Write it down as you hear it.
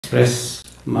express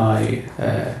my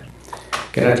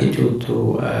gratitude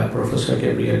to Professor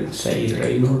Gabriel Said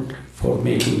Reynold for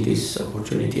making this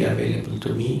opportunity available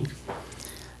to me.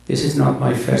 This is not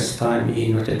my first time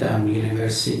in Notre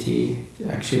University.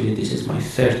 Actually, this is my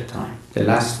third time. The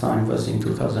last time was in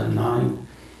 2009,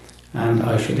 and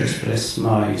I should express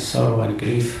my sorrow and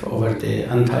grief over the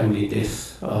untimely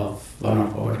death of one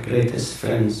of our greatest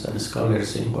friends and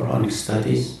scholars in Quranic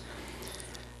studies,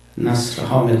 Nasr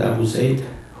Hamid Abu Zaid,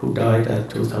 who died at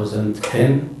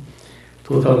 2010.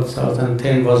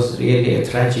 2010 was really a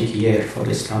tragic year for the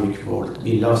Islamic world.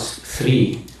 We lost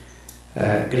three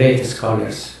great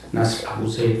scholars. Nasr Abu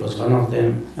Zaid was one of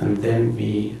them, and then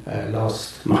we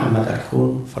lost Muhammad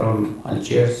Al-Khoun from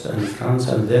Algiers and France,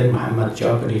 and then Muhammad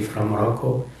Jabri from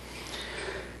Morocco.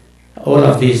 All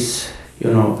of these,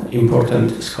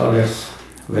 important scholars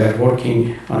were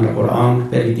working on the Quran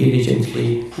very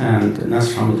diligently, and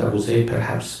Nasr Hamid Abu Zaid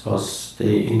perhaps was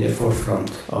in the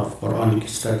forefront of Quranic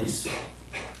studies.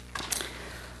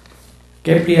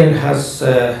 Gabriel has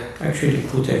actually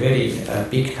put a very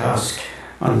big task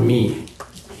on me.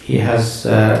 He has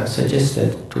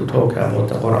suggested to talk about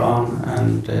the Quran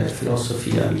and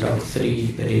philosophy and three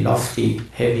very lofty,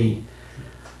 heavy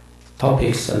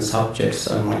topics and subjects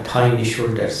on my tiny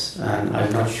shoulders, and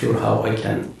I'm not sure how I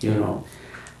can,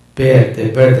 bear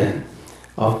the burden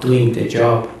of doing the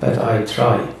job, but I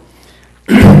try.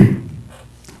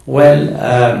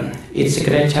 Well, it's a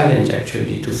great challenge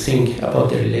actually to think about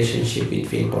the relationship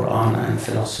between Quran and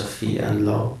philosophy and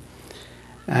law.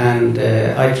 And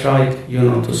I tried,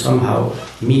 to somehow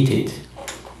meet it.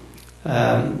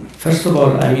 First of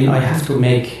all, I have to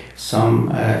make some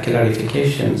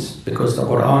clarifications, because the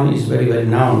Quran is very well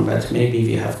known, but maybe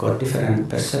we have got different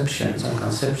perceptions and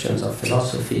conceptions of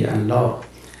philosophy and law.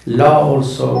 Law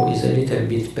also is a little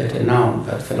bit better known,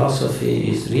 but philosophy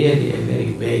is really a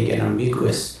very vague and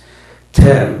ambiguous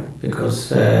term,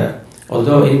 because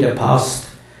although in the past,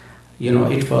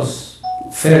 it was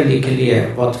fairly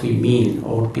clear what we mean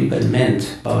or people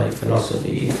meant by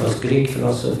philosophy. It was Greek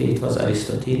philosophy, it was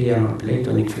Aristotelian or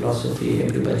Platonic philosophy.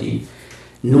 Everybody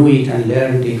knew it and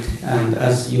learned it, and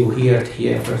as you heard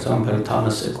here, for example,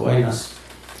 Thomas Aquinas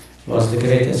was the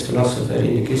greatest philosopher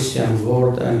in the Christian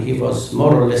world, and he was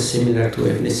more or less similar to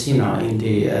Ibn Sina in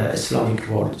the Islamic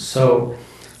world. So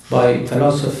by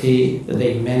philosophy,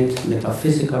 they meant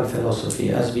metaphysical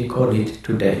philosophy, as we call it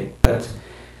today. But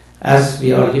as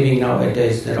we are living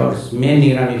nowadays, there are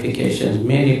many ramifications,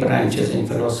 many branches in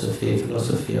philosophy,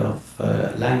 philosophy of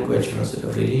language, philosophy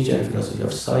of religion, philosophy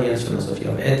of science, philosophy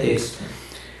of ethics,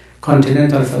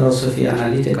 continental philosophy,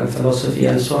 analytical philosophy,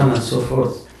 and so on and so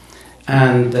forth.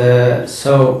 And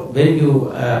so when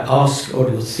you ask or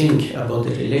you think about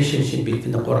the relationship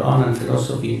between the Quran and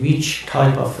philosophy, which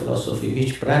type of philosophy,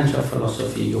 which branch of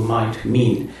philosophy you might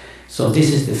mean. So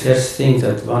this is the first thing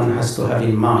that one has to have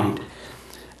in mind.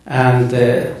 And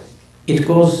it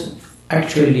goes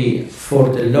actually for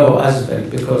the law as well,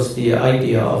 because the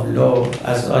idea of law,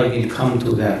 as I will come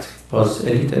to that, was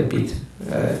a little bit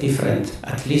different,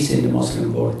 at least in the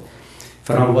Muslim world,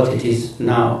 from what it is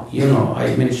now.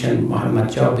 I mentioned Muhammad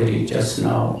Jabri just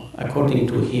now. According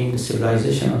to him, the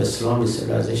civilization of Islam is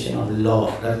civilization of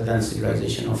law rather than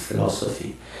civilization of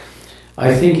philosophy.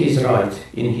 I think he's right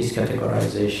in his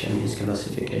categorization, his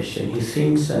classification. He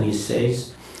thinks and he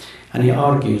says, and he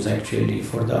argues actually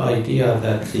for the idea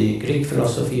that the Greek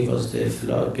philosophy was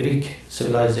Greek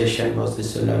civilization was the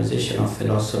civilization of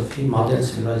philosophy, modern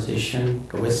civilization,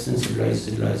 the Western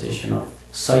civilization of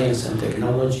science and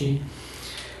technology.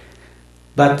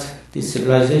 But the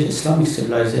civilization, Islamic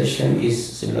civilization,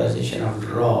 is civilization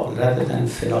of law rather than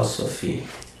philosophy.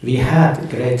 We had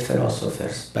great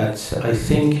philosophers, but I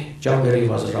think Jabari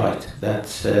was right that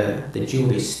the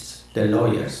jurists, the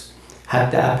lawyers,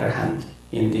 had the upper hand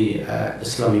in the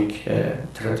Islamic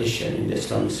tradition, in the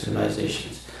Islamic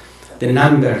civilizations. The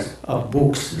numbers of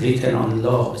books written on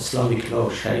law, Islamic law,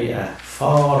 Sharia,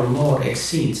 far more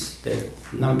exceeds the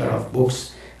number of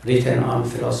books written on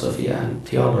philosophy and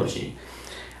theology.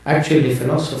 Actually,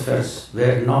 philosophers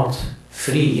were not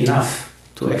free enough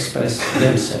to express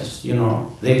themselves.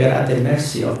 They were at the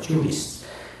mercy of jurists.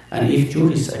 And if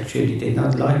jurists actually did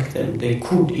not like them, they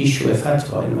could issue a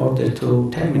fatwa in order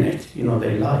to terminate,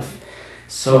 their life.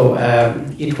 So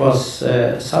it was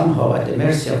somehow at the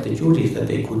mercy of the juries that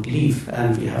they could leave.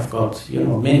 And we have got,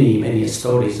 many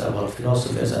stories about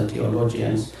philosophers and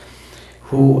theologians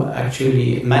who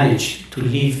actually managed to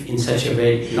live in such a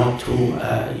way not to,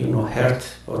 hurt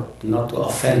or not to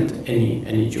offend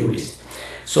any jurist.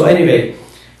 So anyway,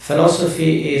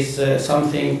 Philosophy is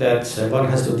something that one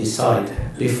has to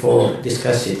decide before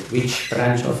discuss it, which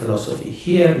branch of philosophy.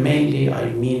 Here mainly I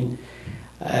mean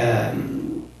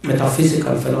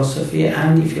metaphysical philosophy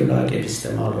and, if you like,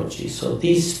 epistemology. So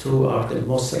these two are the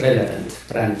most relevant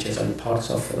branches and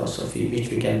parts of philosophy which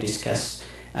we can discuss,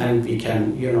 and we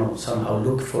can, somehow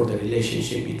look for the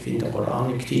relationship between the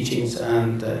Quranic teachings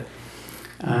and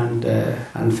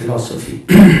philosophy.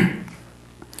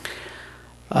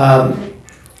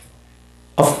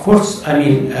 Of course,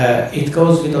 it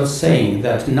goes without saying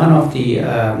that none of the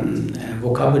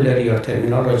vocabulary or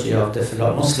terminology of the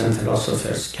Muslim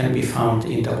philosophers can be found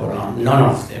in the Quran. None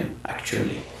of them,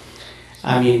 actually.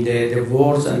 The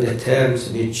words and the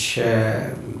terms which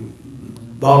were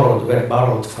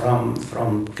borrowed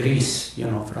from Greece,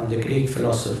 from the Greek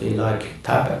philosophy, like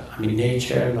tab,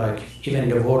 nature, like even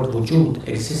the word wujud,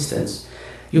 existence,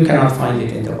 you cannot find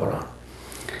it in the Quran.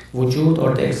 Wujud,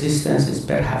 or the existence, is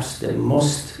perhaps the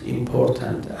most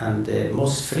important and the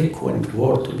most frequent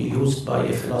word to be used by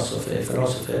a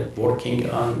philosopher working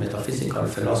on metaphysical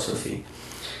philosophy,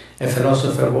 a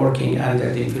philosopher working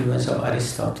under the influence of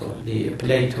Aristotle,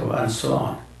 Plato, and so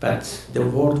on. But the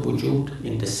word wujud,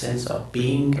 in the sense of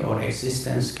being or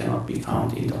existence, cannot be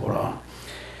found in the Quran.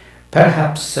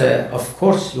 Perhaps, of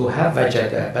course, you have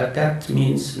wajada, but that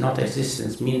means not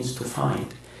existence, means to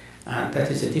find. And that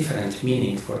is a different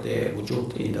meaning for the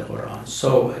wujud in the Quran.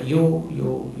 So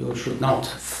you should not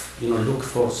look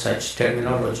for such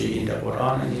terminology in the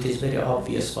Quran, and it is very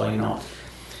obvious why not.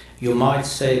 You might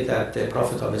say that the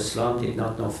Prophet of Islam did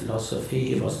not know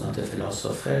philosophy, he was not a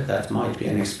philosopher. That might be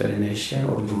an explanation.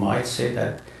 Or you might say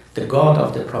that the God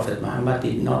of the Prophet Muhammad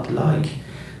did not like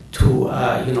to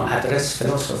address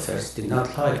philosophers, did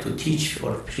not like to teach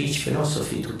or preach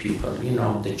philosophy to people.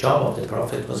 The job of the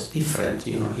Prophet was different.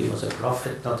 He was a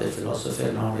prophet, not a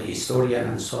philosopher, not a historian,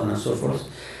 and so on and so forth.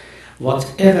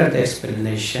 Whatever the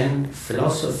explanation,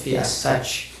 philosophy as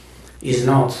such is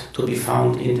not to be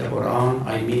found in the Quran.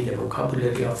 The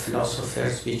vocabulary of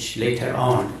philosophers which later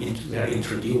on were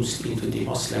introduced into the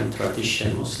Muslim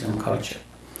tradition, Muslim culture.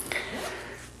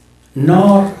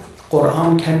 Nor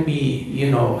Quran can be,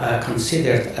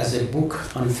 considered as a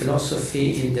book on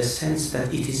philosophy in the sense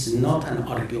that it is not an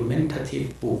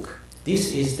argumentative book.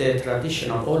 This is the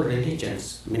tradition of all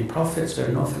religions. Prophets were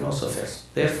no philosophers.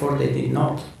 Therefore, they did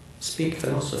not speak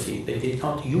philosophy. They did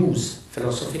not use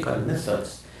philosophical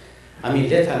methods.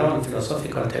 Let alone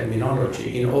philosophical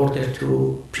terminology in order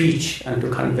to preach and to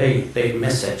convey their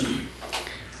message.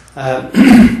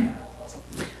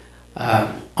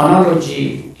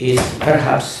 Analogy is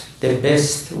perhaps the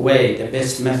best way, the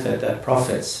best method that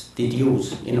prophets did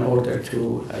use in order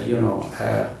to,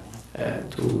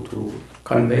 to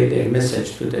convey their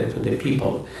message to the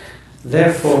people.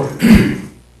 Therefore,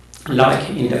 like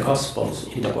in the Gospels,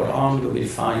 in the Quran, you will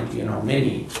find,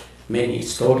 many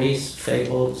stories,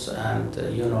 fables, and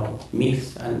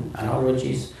myths and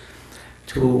analogies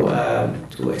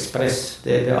to express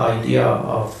the idea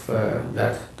of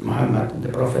that Muhammad, the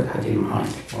Prophet, had in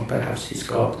mind, or perhaps his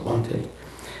God wanted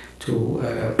to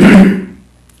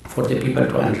for the people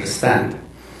to understand.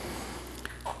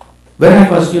 When I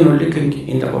was looking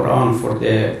in the Quran for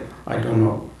the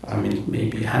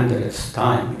maybe 100th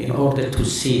time in order to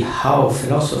see how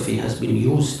philosophy has been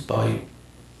used by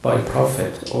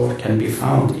Prophet or can be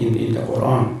found in the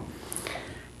Quran,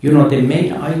 the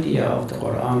main idea of the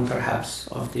Quran, perhaps,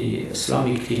 of the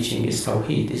Islamic teaching is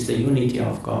Tawheed, is the unity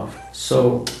of God.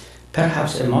 So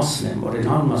perhaps a Muslim or a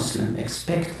non-Muslim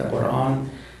expect the Quran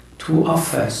to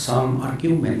offer some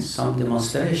arguments, some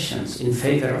demonstrations in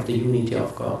favor of the unity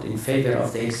of God, in favor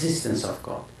of the existence of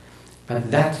God.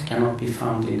 But that cannot be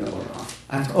found in the Quran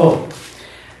at all.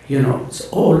 It's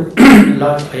all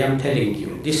like I am telling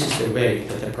you. This is the way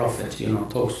that the Prophet,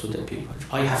 talks to the people.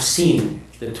 I have seen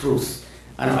the truth,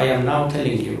 and I am now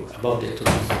telling you about the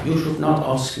truth. You should not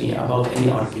ask me about any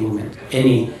argument,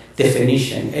 any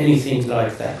definition, anything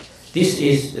like that. This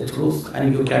is the truth,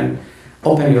 and you can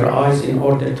open your eyes in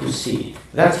order to see.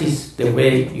 That is the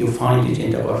way you find it in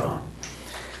the Quran.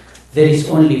 There is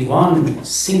only one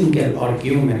single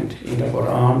argument in the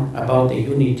Quran about the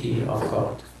unity of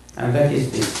God, and that is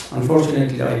this.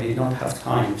 Unfortunately, I did not have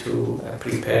time to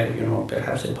prepare,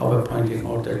 perhaps a PowerPoint in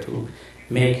order to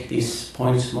make these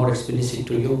points more explicit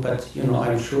to you, but,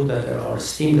 I'm sure that there are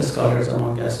esteemed scholars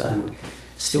among us and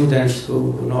students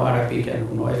who know Arabic and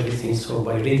who know everything. So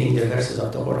by reading the verses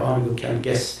of the Quran, you can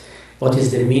guess what is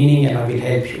the meaning, and I will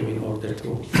help you in order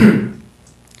to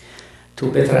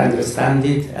better understand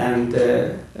it and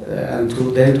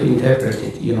to then to interpret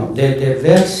it. The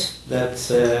verse that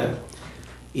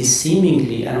is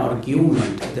seemingly an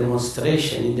argument, a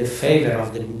demonstration in the favor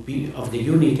of the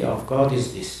unity of God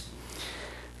is this.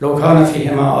 لو كان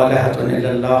فيهما آلهة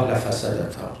إلا الله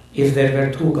لفسدتا. If there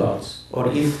were two gods,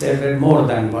 or if there were more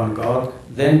than one God,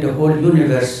 then the whole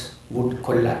universe would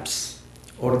collapse,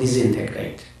 or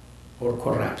disintegrate, or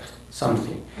corrupt,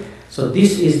 something. So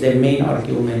this is the main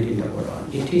argument in the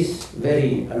Quran. It is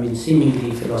very,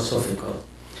 seemingly philosophical.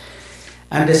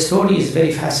 And the story is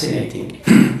very fascinating,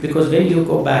 because when you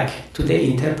go back to the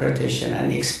interpretation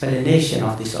and explanation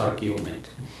of this argument,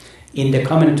 in the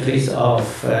commentaries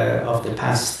of the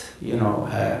past,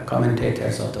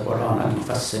 commentators of the Quran and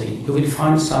Mufassirin, you will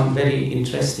find some very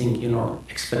interesting,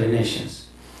 explanations.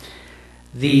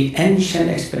 The ancient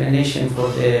explanation for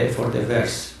the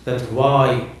verse that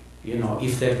why,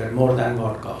 if there were more than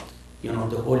one God, the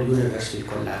whole universe will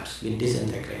collapse, will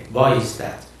disintegrate. Why is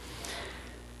that?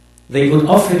 They would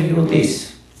offer you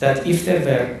this, that if there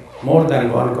were more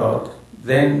than one God,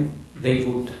 then they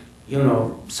would,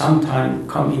 sometime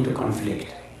come into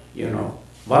conflict.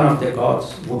 One of the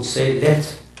gods would say,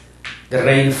 let the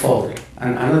rain fall,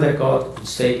 and another god would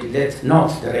say, let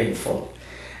not the rain fall,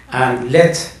 and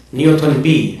let Newton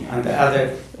be, and the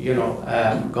other,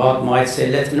 God might say,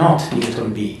 let not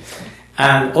Newton be.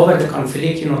 And over the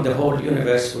conflict, the whole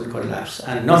universe will collapse,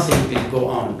 and nothing will go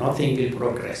on, nothing will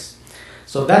progress.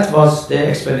 So that was the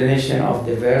explanation of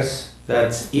the verse,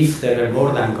 that if there are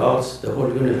more than gods, the whole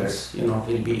universe,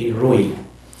 will be in ruin.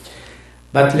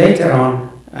 But later on,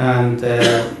 and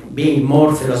being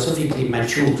more philosophically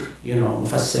mature,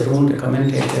 Mufassirun, the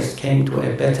commentators, came to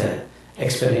a better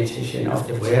explanation of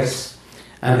the verse,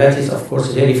 and that is, of course,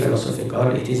 very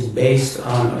philosophical. It is based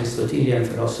on Aristotelian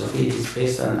philosophy, it is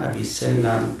based on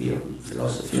Avicenna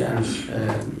philosophy and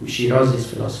Shirazi's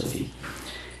philosophy.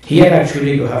 Here,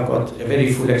 actually, you have got a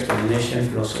very full explanation,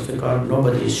 philosophical.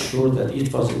 Nobody is sure that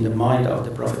it was in the mind of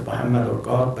the Prophet Muhammad or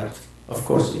God, but of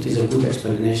course, it is a good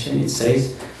explanation. It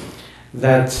says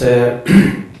that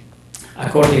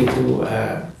according to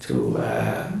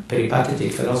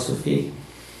peripatetic philosophy,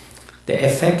 the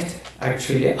effect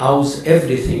actually owes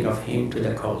everything of him to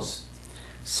the cause.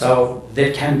 So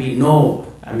there can be no,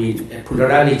 a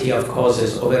plurality of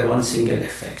causes over one single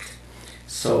effect.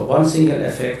 So one single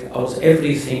effect owes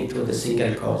everything to the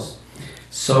single cause.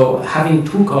 So having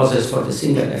two causes for the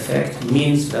single effect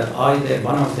means that either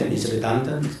one of them is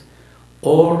redundant,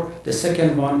 or the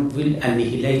second one will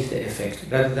annihilate the effect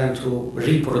rather than to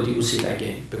reproduce it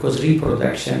again. Because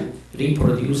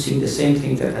reproducing the same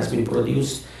thing that has been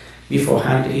produced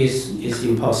beforehand is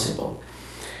impossible.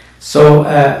 So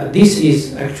this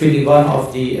is actually one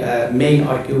of the main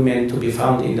arguments to be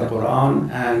found in the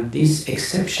Quran, and this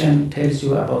exception tells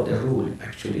you about the rule.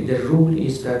 Actually, the rule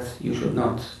is that you should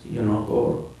not,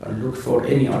 go and look for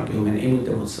any argument, any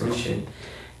demonstration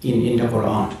in the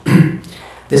Quran.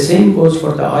 The same goes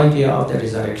for the idea of the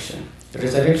resurrection. The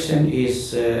resurrection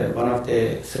is one of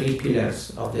the three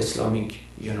pillars of the Islamic,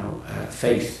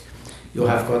 faith. You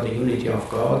have got the unity of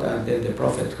God, and then the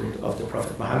prophethood of the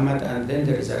Prophet Muhammad, and then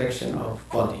the resurrection of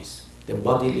bodies, the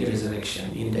bodily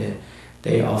resurrection in the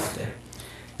day after.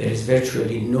 There is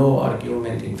virtually no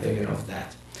argument in favor of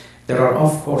that. There are,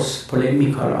 of course,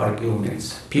 polemical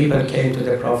arguments. People came to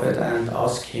the Prophet and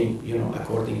asked him,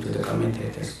 according to the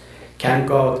commentators, can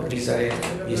God resurrect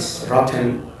his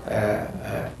rotten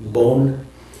bone?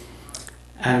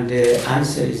 And the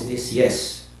answer is this: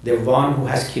 yes. The one who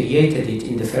has created it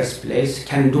in the first place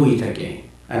can do it again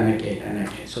and again and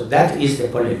again. So that is the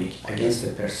polemic against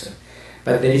the person.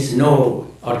 But there is no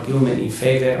argument in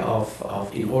favor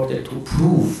of in order to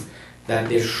prove that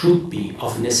there should be,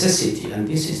 of necessity, and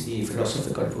this is the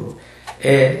philosophical proof,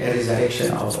 a resurrection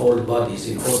of all bodies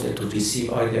in order to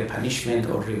receive either punishment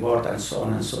or reward, and so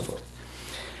on and so forth.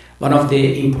 One of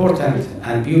the important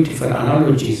and beautiful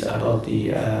analogies about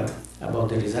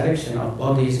the resurrection of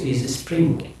bodies is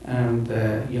spring and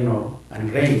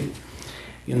and rain.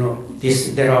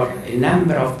 There are a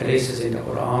number of places in the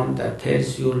Quran that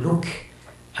tells you, look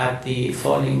at the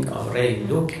falling of rain,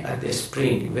 look at the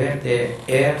spring, where the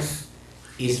earth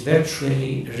is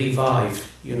virtually revived,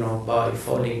 by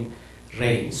falling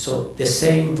rain. So the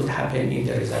same would happen in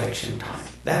the resurrection time.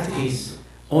 That is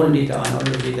only the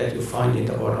analogy that you find in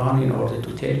the Quran in order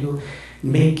to tell you,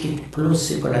 make it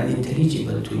plausible and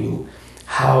intelligible to you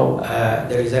how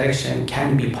the resurrection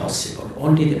can be possible.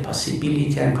 Only the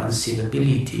possibility and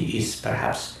conceivability is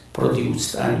perhaps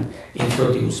produced and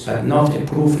introduced, but not a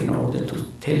proof in order to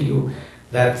tell you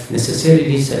that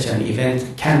necessarily such an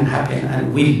event can happen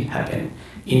and will happen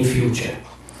in future.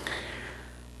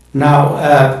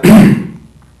 Now,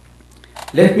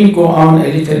 let me go on a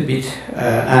little bit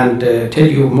and tell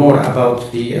you more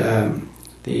about the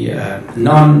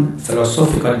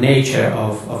non-philosophical nature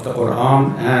of the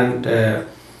Quran, and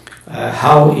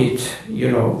how it,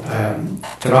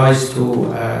 tries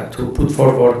to put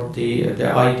forward the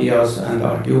ideas and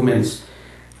arguments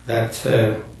that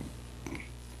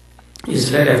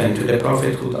is relevant to the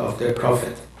prophethood of the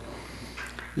Prophet.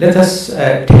 Let us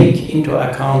take into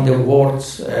account the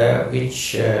words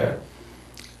which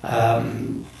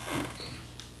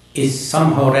is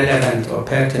somehow relevant or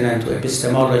pertinent to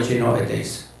epistemology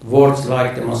nowadays. Words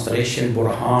like demonstration,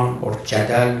 burhan, or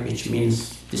jadal, which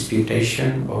means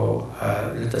disputation, or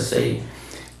let us say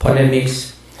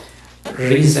polemics,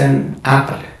 reason,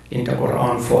 aql in the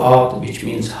Quran, fu'ad, which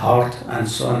means heart, and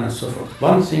so on and so forth.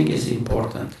 One thing is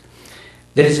important.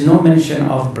 There is no mention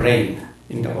of brain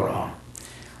in the Quran.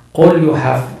 All you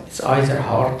have is either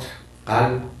heart,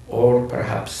 qalb, or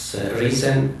perhaps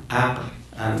reason, aql,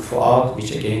 and fu'ad,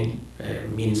 which again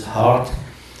means heart,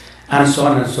 and so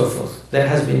on and so forth. There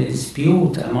has been a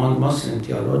dispute among Muslim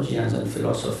theologians and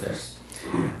philosophers.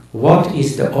 What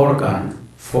is the organ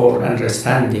for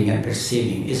understanding and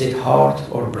perceiving? Is it heart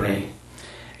or brain?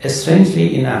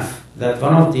 Strangely enough, that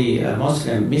one of the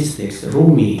Muslim mystics,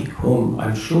 Rumi, whom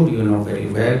I'm sure you know very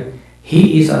well,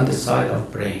 he is on the side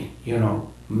of brain.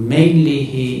 Mainly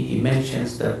he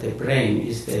mentions that the brain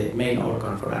is the main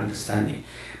organ for understanding.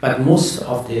 But most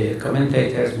of the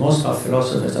commentators, most of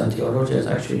philosophers and theologians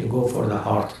actually go for the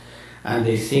heart. And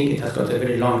they think it has got a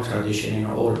very long tradition in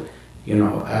all,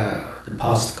 the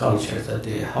past cultures, that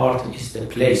the heart is the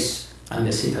place and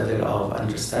the citadel of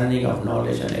understanding, of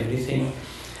knowledge and everything.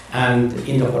 And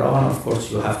in the Quran, of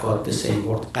course, you have got the same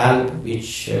word, qalb,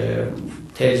 which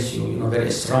tells you,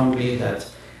 very strongly that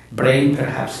brain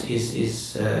perhaps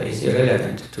is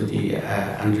irrelevant to the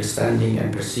understanding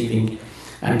and perceiving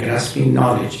and grasping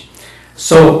knowledge.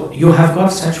 So you have got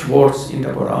such words in the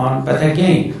Quran, but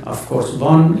again, of course,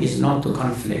 one is not to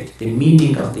conflict the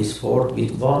meaning of this word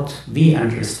with what we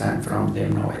understand from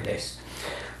them nowadays.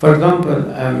 For example,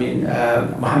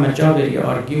 Muhammad Jabiri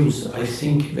argues, I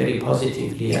think very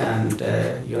positively and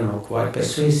quite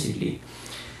persuasively,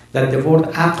 that the word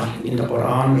aql in the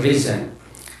Quran, reason,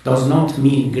 does not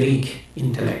mean Greek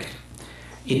intellect.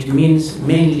 It means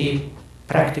mainly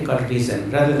practical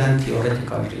reason rather than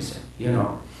theoretical reason.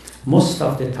 Most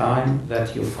of the time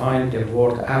that you find the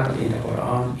word aql in the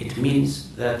Quran, it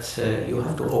means that you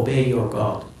have to obey your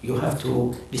God. You have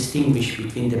to distinguish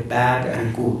between the bad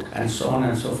and good, and so on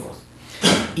and so forth.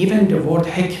 Even the word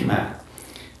hikmah,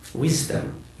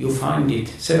 wisdom, you find it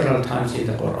several times in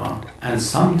the Quran, and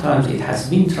sometimes it has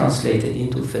been translated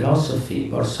into philosophy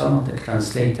by some of the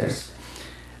translators,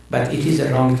 but it is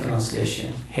a wrong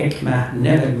translation. Hikmah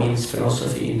never means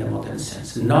philosophy in the modern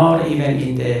sense, nor even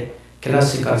in the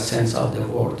classical sense of the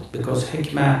word, because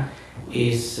hikmah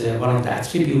is one of the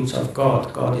attributes of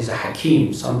God. God is a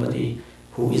hakim, somebody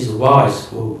who is wise,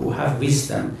 who have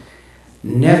wisdom.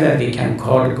 Never we can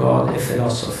call God a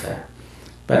philosopher,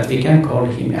 but we can call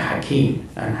him a hakim.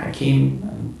 And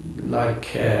hakim, like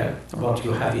what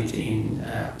you have it in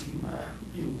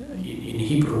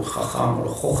Hebrew, chacham or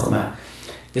chokhmah,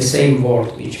 the same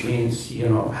word, which means,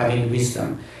 having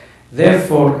wisdom.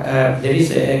 Therefore, there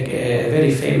is a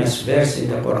very famous verse in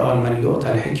the Quran, مَنْ يُؤْتَ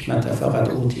الْحِكْمَةَ فَقَدْ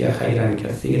أُوتِيَ خَيْرًا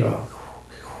كَثِيرًا.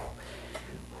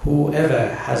 Whoever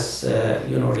has,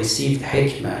 received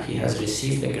hikmah, he has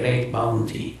received a great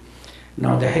bounty.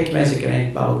 Now, the hikmah is a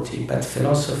great bounty, but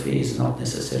philosophy is not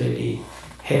necessarily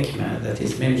hikmah that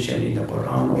is mentioned in the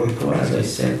Quran. Although, as I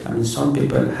said, some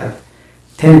people have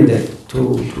tended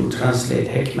to translate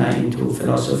hikmah into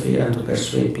philosophy and to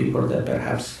persuade people that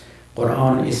perhaps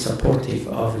Quran is supportive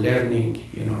of learning,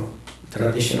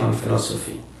 traditional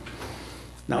philosophy.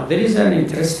 Now, there is an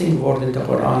interesting word in the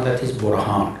Quran that is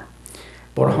burhan.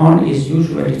 Burhan is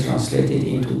usually translated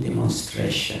into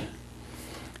demonstration.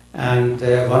 And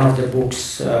one of the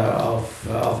books of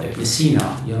Ibn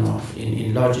Sina,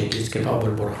 in logic, is Kitab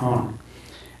al-Burhan.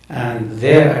 And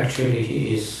there actually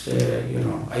he is,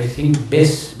 I think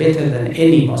better than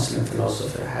any Muslim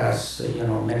philosopher has,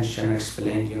 mentioned,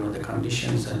 explained, the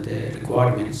conditions and the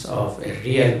requirements of a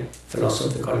real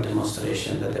philosophical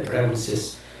demonstration, that the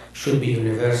premises should be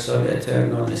universal,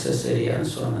 eternal, necessary, and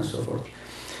so on and so forth.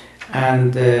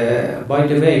 And by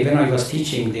the way, when I was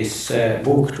teaching this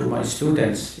book to my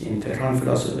students in Tehran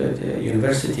Philosophy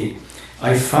University,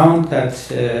 I found that,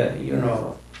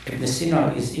 Ibn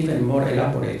Sina is even more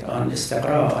elaborate on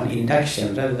istiqra, on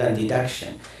induction rather than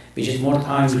deduction, which is more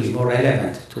timely, more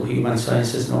relevant to human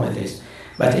sciences nowadays.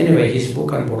 But anyway, his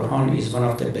book on Burhan is one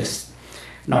of the best.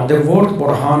 Now, the word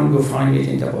Burhan, you find it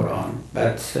in the Quran,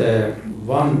 but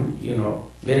one,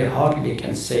 very hardly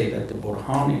can say that the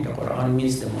Burhan in the Quran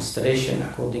means demonstration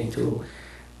according to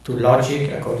to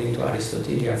logic, according to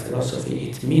Aristotelian philosophy,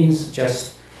 it means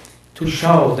just to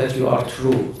show that you are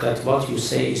true, that what you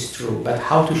say is true. But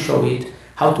how to show it,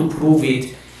 how to prove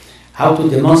it, how to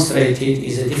demonstrate it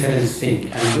is a different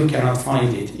thing, and you cannot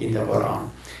find it in the Quran.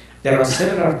 There are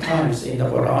several times in the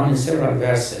Quran, in several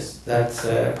verses,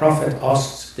 that Prophet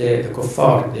asks the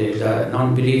kuffar, the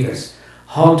non-believers,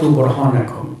 how to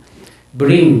burhanakum,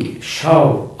 bring,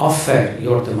 show, offer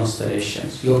your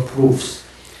demonstrations, your proofs.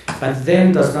 But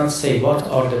then does not say what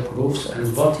are the proofs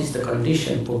and what is the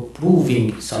condition for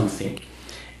proving something.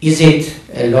 Is it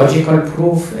a logical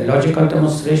proof, a logical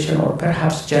demonstration, or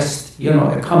perhaps just,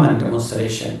 a common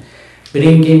demonstration,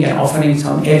 bringing and offering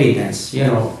some evidence,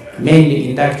 mainly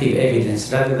inductive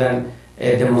evidence, rather than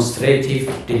a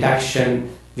demonstrative deduction,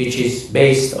 which is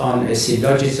based on a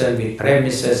syllogism with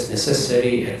premises,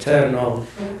 necessary, eternal,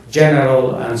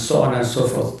 general, and so on and so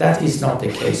forth. That is not the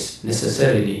case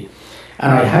necessarily.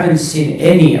 And I haven't seen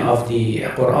any of the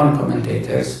Quran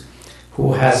commentators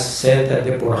who has said that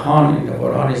the Burhan in the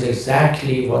Quran is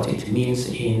exactly what it means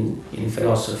in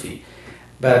philosophy.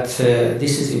 But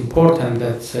this is important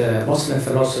that Muslim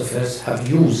philosophers have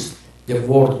used the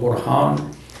word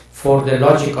Burhan for the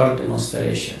logical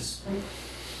demonstrations.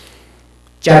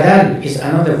 Jadal is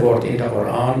another word in the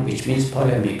Quran which means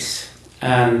polemics.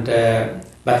 And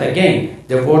but again,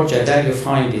 the word Jadal, you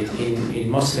find it in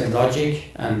Muslim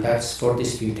logic, and that's for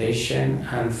disputation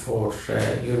and for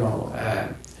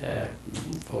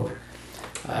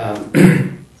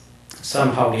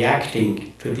somehow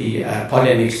reacting to the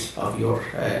polemics of your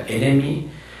enemy.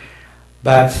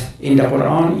 But in the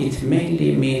Quran, it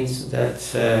mainly means that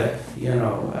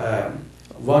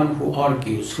one who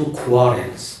argues, who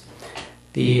quarrels.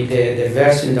 The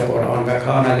verse in the Quran,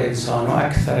 وَكَانَ الْإِنسَانُ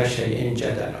أَكْثَرَ شَيْءٍ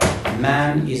جَدَلًا.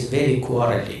 Man is very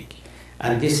quarreling,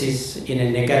 and this is in a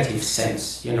negative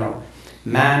sense.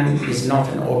 Man is not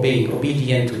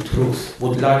obedient to truth,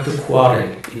 would like to quarrel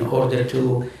in order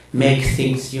to make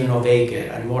things,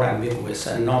 vaguer and more ambiguous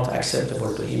and not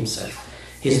acceptable to himself.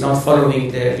 He's not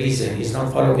following the reason, he's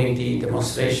not following the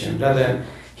demonstration, rather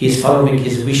he's following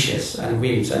his wishes and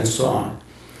whims and so on.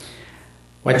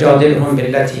 وَجَادِلْهُمْ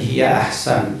بِالَّتِي هِيَ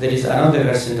أَحْسَنُ. There is another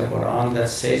verse in the Quran that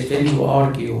says, when you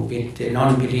argue with the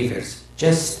non-believers,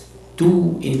 just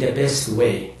do in the best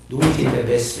way. Do it in the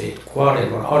best way.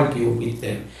 Quarrel or argue with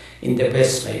them in the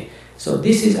best way. So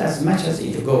this is as much as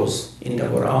it goes in the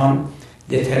Quran,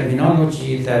 the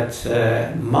terminology that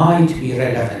might be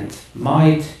relevant,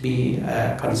 might be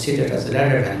considered as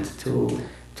relevant to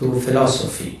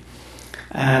philosophy.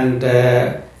 And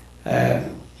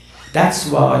that's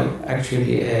why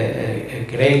actually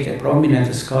a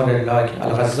prominent scholar like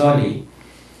Al-Ghazali,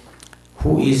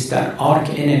 who is the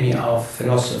arch-enemy of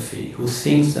philosophy, who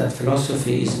thinks that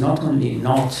philosophy is not only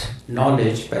not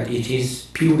knowledge, but it is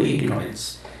pure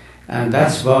ignorance. And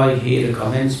that's why he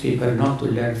recommends people not to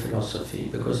learn philosophy,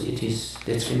 because it is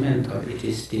detrimental, it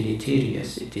is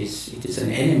deleterious, it is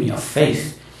an enemy of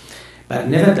faith. But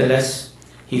nevertheless,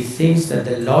 he thinks that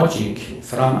the logic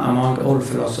from among all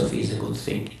philosophy is a good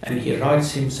thing. And he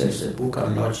writes himself a book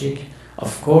on logic.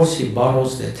 Of course, he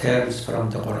borrows the terms from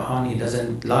the Quran. He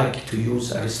doesn't like to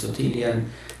use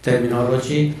Aristotelian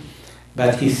terminology.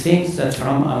 But he thinks that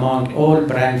from among all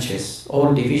branches,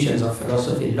 all divisions of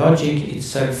philosophy, logic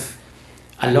itself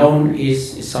alone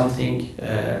is something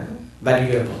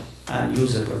valuable and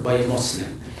usable by a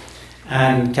Muslim,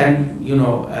 and can,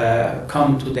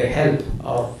 come to the help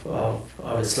of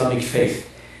Islamic faith.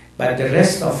 But the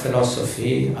rest of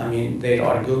philosophy, their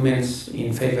arguments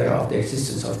in favor of the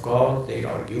existence of God, their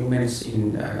arguments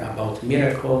about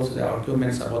miracles, their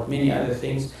arguments about many other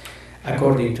things,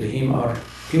 according to him, are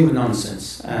pure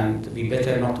nonsense, and we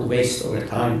better not to waste our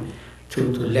time to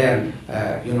learn,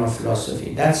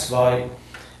 philosophy. That's why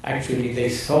actually they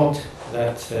thought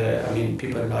that,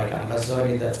 people like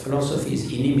Al-Ghazali, that philosophy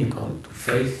is inimical to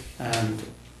faith, and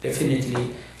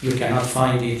definitely you cannot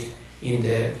find it in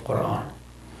the Quran.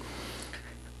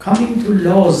 Coming to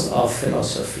laws of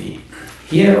philosophy,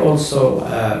 here also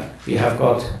we have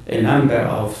got a number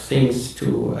of things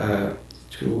to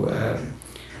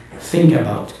think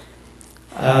about.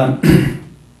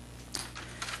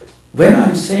 When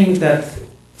I'm saying that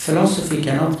philosophy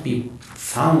cannot be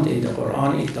found in the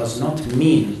Quran, it does not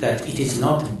mean that it is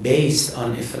not based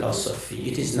on a philosophy.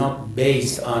 It is not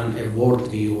based on a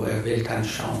worldview, a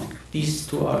Weltanschauung. These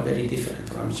two are very different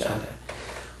from each other.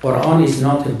 Quran is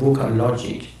not a book on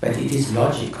logic, but it is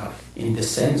logical in the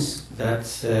sense that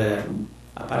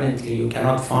apparently you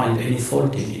cannot find any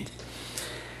fault in it.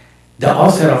 The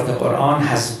author of the Quran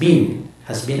has been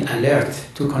has been alert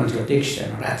to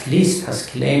contradiction, or at least has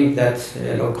claimed that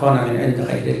لو كان من عند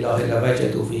غير الله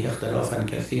لوجدوا فيه اختلافا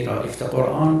كثيرا. If the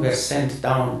Quran were sent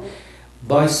down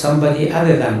by somebody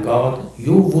other than God,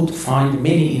 you would find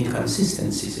many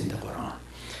inconsistencies in the Quran.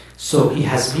 So he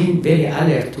has been very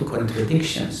alert to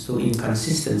contradictions, to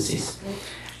inconsistencies,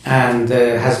 and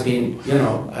has been,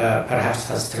 perhaps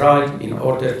has tried in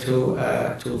order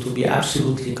to be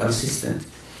absolutely consistent.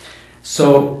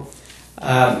 So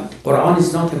Quran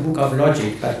is not a book of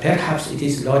logic, but perhaps it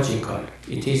is logical.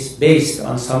 It is based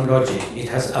on some logic. It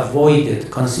has avoided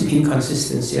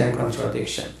inconsistency and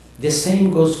contradiction. The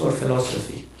same goes for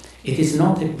philosophy. It is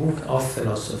not a book of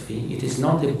philosophy. It is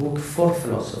not a book for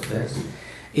philosophers.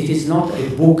 It is not a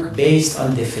book based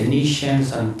on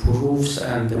definitions and proofs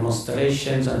and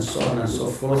demonstrations and so on and so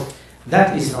forth.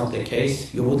 That is not the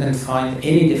case. You wouldn't find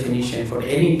any definition for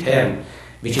any term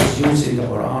which is used in the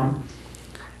Quran.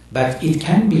 But it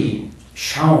can be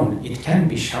shown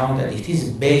that it is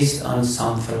based on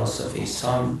some philosophy,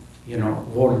 some,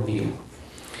 worldview.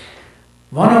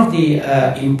 One of the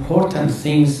important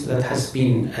things that has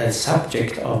been a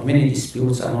subject of many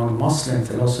disputes among Muslim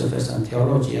philosophers and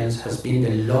theologians has been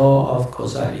the law of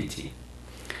causality.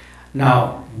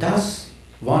 Now,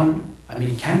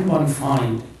 can one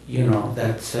find,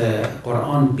 that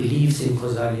Quran believes in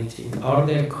causality? Are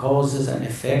there causes and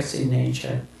effects in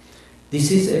nature? This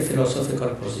is a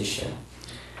philosophical position.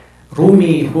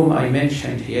 Rumi, whom I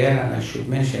mentioned here, and I should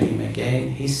mention him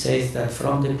again, he says that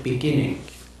from the beginning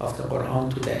of the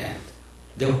Quran to the end,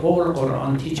 the whole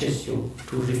Quran teaches you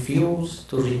to refuse,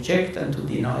 to reject, and to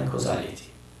deny causality.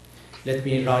 Let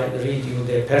me read you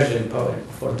the Persian poem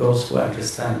for those who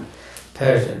understand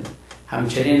Persian.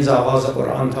 همچنین ز آغاز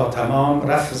قرآن تا تمام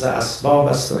رفض اسباب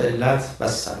است و علت و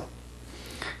سبب.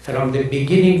 From the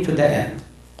beginning to the end,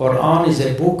 Quran is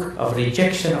a book of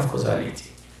rejection of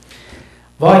causality.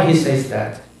 Why he says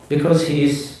that? Because he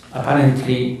is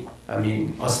apparently,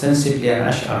 ostensibly an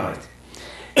Ash'arite.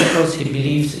 Because he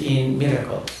believes in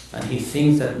miracles, and he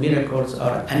thinks that miracles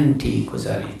are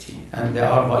anti-causality, and they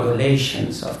are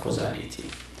violations of causality.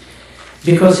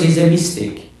 Because he's a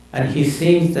mystic, and he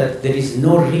thinks that there is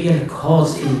no real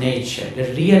cause in nature.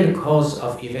 The real cause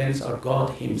of events are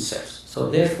God himself. So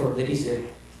therefore there is a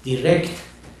direct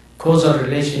causal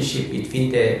relationship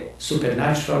between the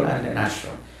supernatural and the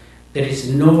natural. There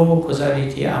is no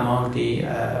causality among the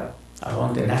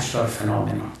natural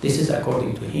phenomena. This is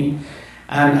according to him.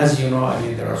 And as you know,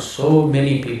 there are so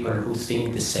many people who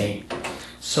think the same.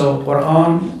 So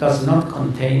Quran does not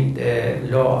contain the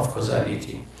law of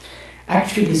causality.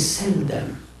 Actually,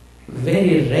 seldom,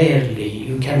 very rarely,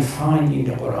 you can find in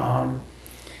the Quran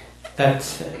that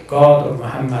God or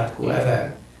Muhammad,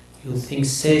 whoever you think,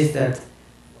 says that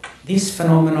this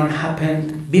phenomenon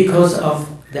happened because of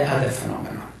the other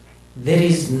phenomenon. There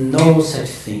is no such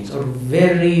thing, or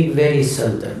very, very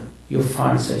seldom you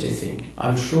find such a thing.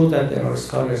 I'm sure that there are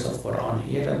scholars of Quran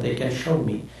here and they can show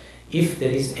me if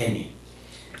there is any.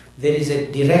 There is a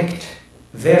direct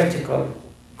vertical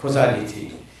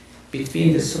causality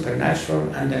between the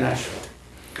supernatural and the natural.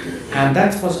 And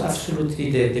that was absolutely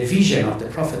the vision of the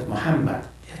Prophet Muhammad.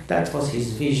 That was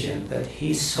his vision, that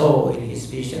he saw in his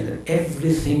vision that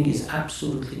everything is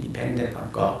absolutely dependent on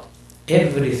God.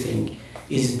 Everything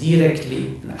is directly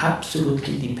and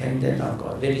absolutely dependent on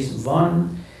God. There is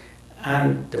one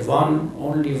and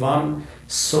only one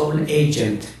sole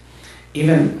agent.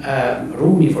 Even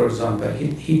Rumi, for example,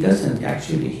 he doesn't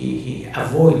actually, he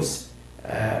avoids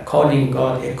calling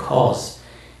God a cause.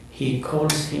 He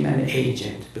calls him an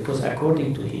agent, because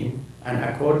according to him and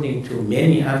according to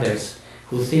many others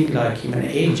who think like him, an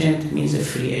agent means a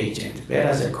free agent,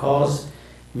 whereas a cause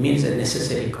means a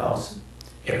necessary cause.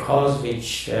 A cause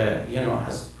which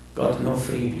has got no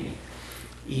free will,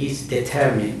 is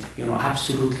determined,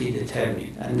 absolutely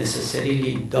determined, and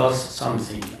necessarily does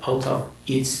something out of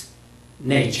its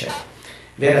nature.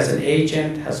 Whereas an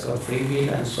agent has got free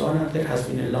will and so on, and there has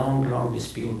been a long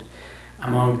dispute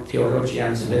among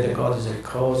theologians whether God is a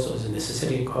cause or is a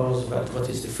necessary cause, but what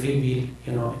is the free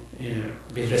will,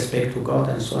 with respect to God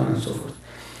and so on and so forth.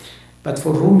 But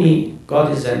for Rumi,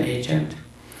 God is an agent.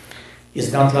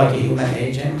 He's not like a human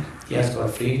agent. He has got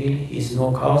free will, he is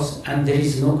no cause, and there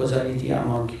is no causality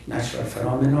among natural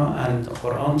phenomena, and the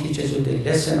Quran teaches you the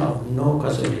lesson of no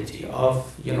causality,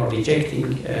 of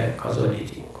rejecting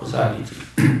causality.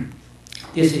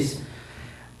 This is,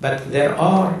 but there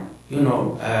are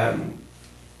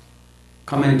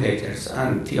commentators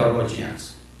and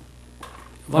theologians.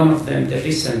 One of them, the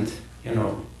recent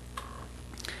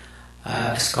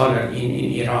scholar in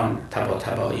Iran,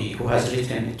 Tabatabai, who has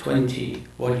written a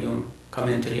 20-volume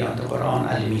commentary on the Quran,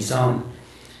 Al-Mizan.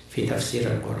 في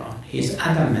تفسير القرآن. He is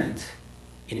adamant,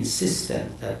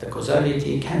 insistent that the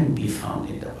causality can be found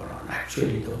in the Quran.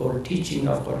 Actually, the whole teaching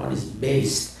of Quran is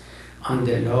based on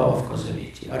the law of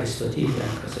causality, Aristotelian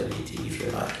causality, if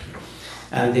you like.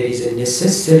 And there is a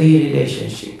necessary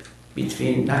relationship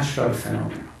between natural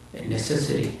phenomena, a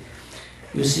necessary.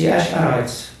 You see,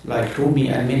 Ash'arites, like Rumi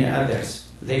and many others,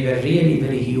 they were really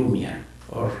very Humean,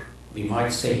 or we might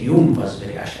say Hume was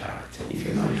very Ash'arite, if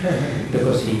you like,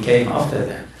 because he came after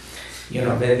them. You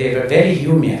know, they were very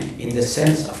Humean in the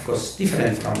sense, of course,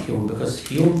 different from Hume, because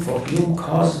for Hume,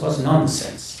 cause was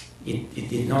nonsense. It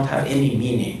did not have any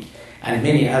meaning. And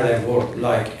many other words,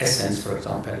 like essence, for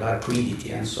example, like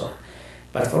quiddity and so on.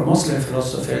 But for Muslim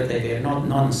philosophers, they were not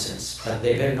nonsense, but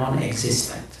they were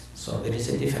non-existent. So there is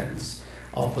a difference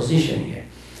of position here.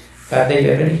 But they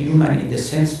were very human in the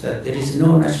sense that there is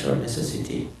no natural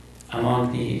necessity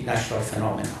among the natural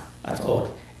phenomena at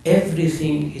all.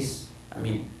 Everything is,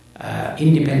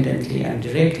 independently and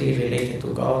directly related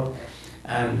to God,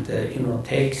 and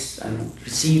takes and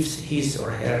receives his or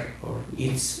her or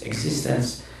its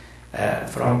existence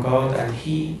from God, and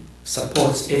he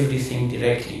supports everything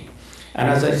directly. And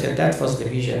as I said, that was the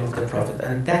vision of the Prophet,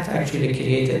 and that actually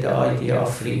created the idea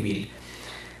of free will.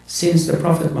 Since the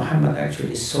Prophet Muhammad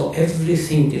actually saw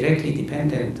everything directly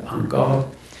dependent on God,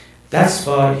 that's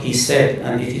why he said,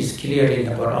 and it is clear in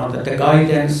the Quran, that the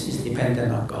guidance is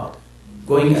dependent on God.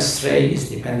 Going astray is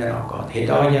dependent on God.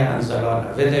 Hidayah and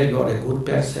Zalala, whether you are a good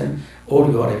person or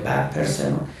you are a bad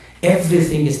person,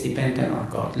 everything is dependent on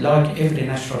God, like every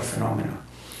natural phenomenon.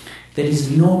 There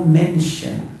is no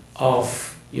mention of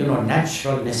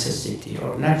natural necessity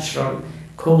or natural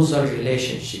causal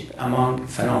relationship among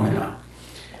phenomena.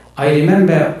 I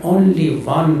remember only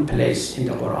one place in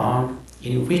the Quran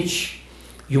in which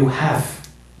you have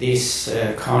this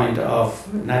kind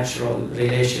of natural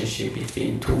relationship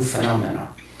between two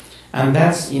phenomena, and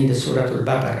that's in the Surah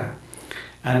Al-Baqarah.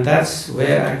 And that's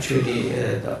where actually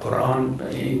the Quran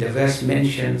in the verse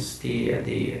mentions the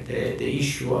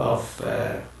issue of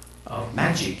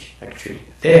magic. Actually,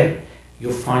 there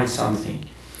you find something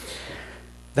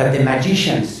that the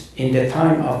magicians in the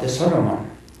time of the Solomon,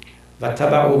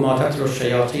 وَاتَّبَعُوا مَا تَتْلُو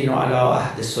الشَّيَاطِينُ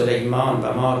عَلَىٰ عَهْدِ سُلَيْمَانَ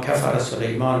وَمَا كَفَرَ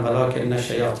سُلَيْمَانَ وَلَٰكِنَّ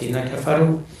الشَّيَاطِينَ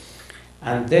كَفَرُوا.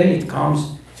 And then it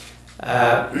comes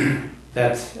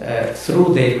that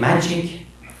through their magic,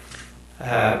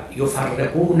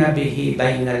 يُفَرِّقُونَ بِهِ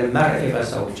بَيْنَ الْمَرْءِ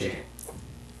وَزَوْجِهِ.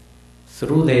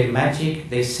 Through their magic,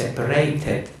 they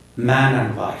separated man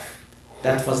and wife.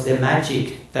 That was the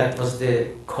magic, that was the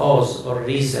cause or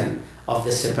reason of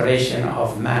the separation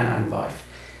of man and wife.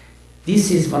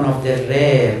 This is one of the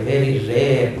rare, very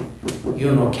rare,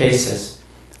 cases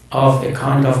of a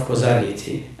kind of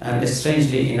causality. And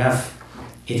strangely enough,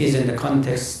 it is in the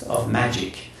context of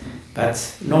magic.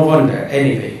 But no wonder,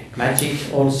 anyway,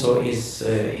 magic also is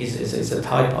a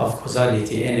type of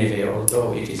causality anyway,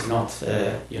 although it is not,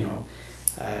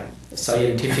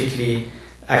 scientifically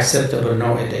acceptable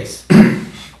nowadays.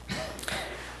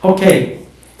 Okay,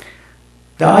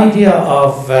 the idea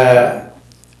of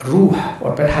ruh,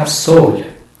 or perhaps soul,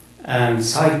 and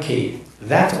psyche,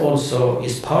 that also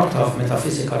is part of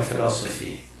metaphysical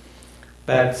philosophy,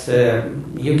 but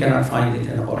you cannot find it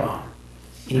in the Quran,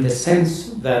 in the sense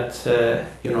that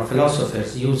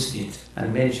philosophers used it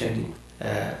and mentioned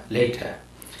it later.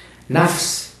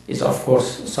 Nafs is of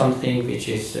course something which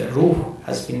is ruh,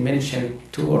 has been mentioned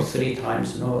 2 or 3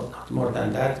 times, no, not more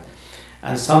than that.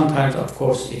 And sometimes, of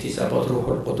course, it is about Ruh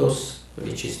al-Qudus,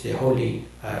 which is the Holy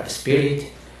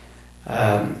Spirit.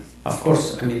 Of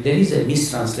course, there is a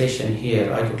mistranslation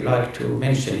here. I would like to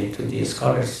mention it to the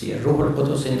scholars here. Ruh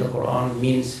al-Qudus in the Quran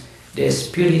means the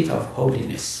Spirit of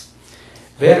holiness,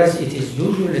 whereas it is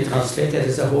usually translated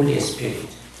as the Holy Spirit.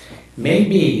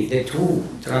 Maybe the two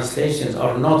translations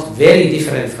are not very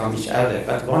different from each other,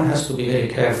 but one has to be very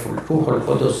careful. Ruh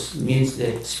al-Qudus means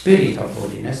the Spirit of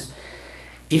holiness.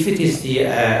 If it is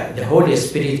the Holy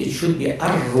Spirit, it should be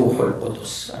Ar-Ruh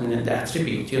al-Qudus, the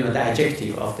attribute, the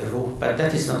adjective of the Ruh, but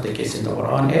that is not the case in the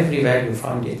Quran. Everywhere you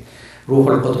find it, Ruh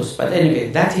al-Qudus. But anyway,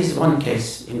 that is one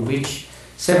case in which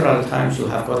several times you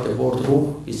have got the word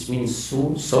Ruh, which means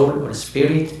soul or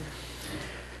spirit.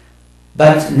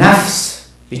 But Nafs,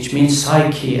 which means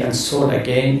psyche and soul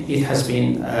again, it has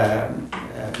been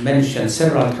mentioned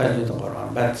several times in the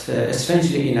Quran. But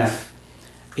strangely enough,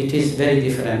 it is very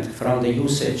different from the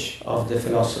usage of the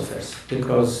philosophers,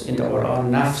 because in the Quran,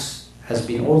 nafs has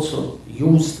been also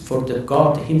used for the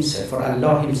God himself, for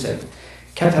Allah himself.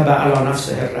 كَتَبَ عَلَى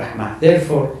نَفْسِهِ الرَّحْمَةِ.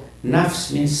 Therefore,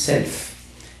 nafs means self.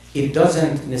 It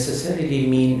doesn't necessarily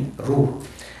mean ruh.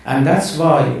 And that's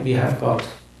why we have got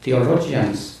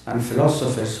theologians and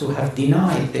philosophers who have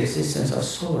denied the existence of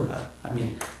soul. I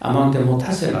mean, among the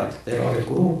Mu'tazilah, there are a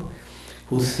group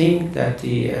who think that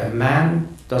the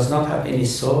man does not have any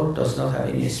soul, does not have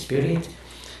any spirit,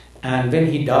 and when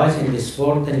he dies in this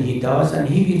world, then he dies and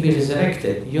he will be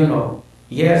resurrected,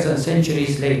 years and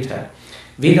centuries later,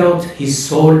 without his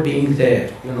soul being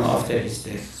there, after his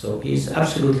death. So he is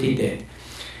absolutely dead.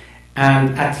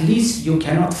 And at least you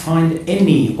cannot find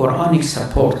any Quranic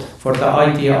support for the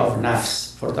idea of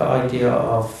nafs, for the idea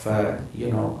of,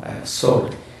 soul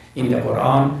in the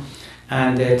Quran.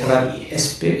 And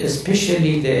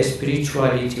especially the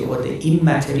spirituality or the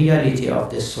immateriality of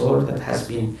the soul that has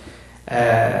been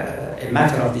a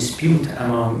matter of dispute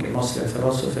among Muslim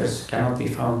philosophers cannot be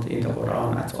found in the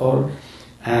Quran at all.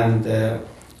 And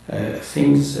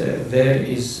things there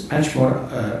is much more,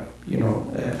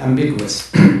 ambiguous.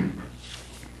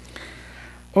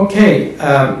 Okay,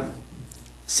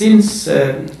 since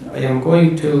I am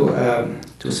going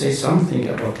to say something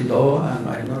about law, and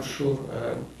I'm not sure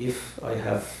if I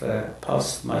have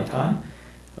passed my time,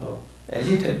 a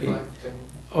little bit.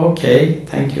 Okay,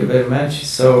 thank you very much.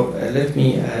 So let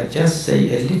me just say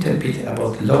a little bit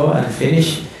about law and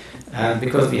finish,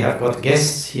 because we have got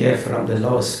guests here from the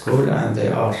law school and they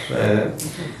are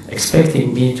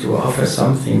expecting me to offer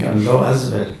something on law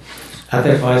as well.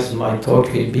 Otherwise, my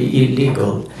talk will be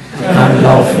illegal and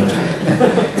lawful.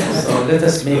 So let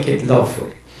us make it lawful.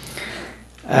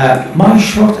 My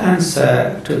short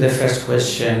answer to the first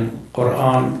question,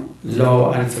 Quran,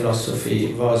 law and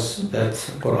philosophy, was that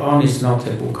Quran is not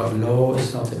a book of law,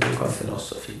 it's not a book of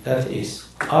philosophy. That is,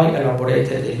 I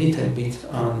elaborated a little bit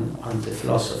on the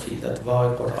philosophy, that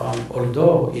why Quran,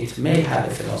 although it may have a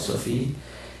philosophy,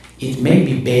 it may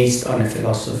be based on a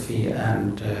philosophy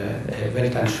and a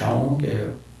Weltanschauung,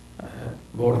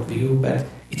 worldview, but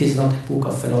it is not a book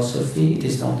of philosophy, it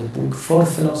is not a book for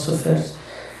philosophers,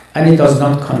 and it does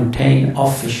not contain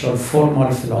official,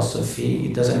 formal philosophy.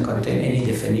 It doesn't contain any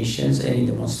definitions, any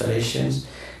demonstrations,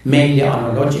 mainly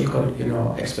analogical,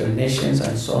 explanations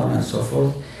and so on and so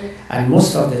forth. And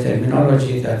most of the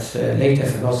terminology that later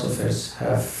philosophers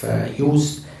have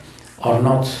used are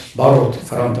not borrowed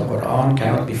from the Quran,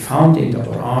 cannot be found in the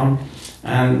Quran,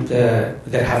 and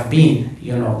there have been,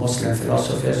 Muslim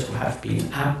philosophers who have been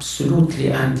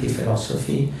absolutely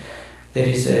anti-philosophy. There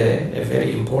is a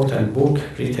very important book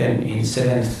written in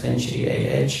 7th century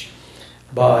AH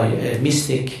by a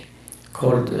mystic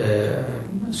called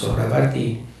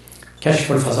Sohrawardi, Kashf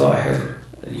al-Fada'ih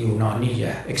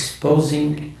al-Yunaniyya,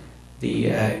 exposing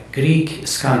the Greek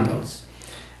scandals.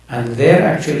 And there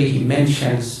actually he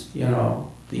mentions,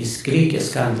 these Greek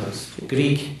scandals,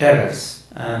 Greek errors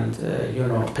and,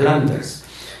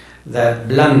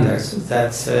 blunders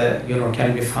that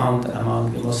can be found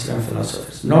among the Muslim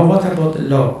philosophers. Now, what about the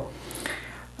law?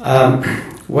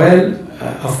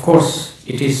 Of course,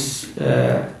 it is,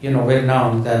 well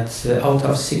known that out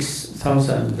of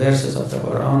 6,000 verses of the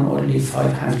Quran, only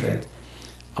 500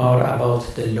 are about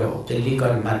the law, the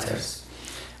legal matters.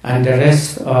 And the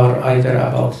rest are either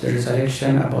about the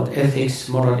resurrection, about ethics,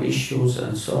 moral issues,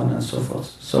 and so on and so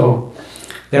forth. So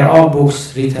there are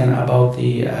books written about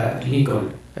the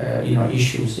legal,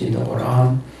 issues in the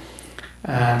Quran.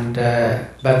 And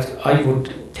but I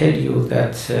would tell you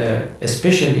that,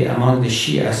 especially among the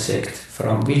Shia sect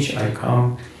from which I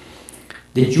come,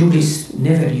 the jurists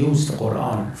never used the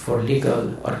Quran for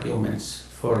legal arguments,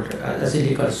 as a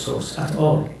legal source at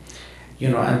all.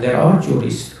 And there are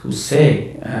jurists who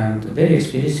say, and very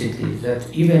explicitly, that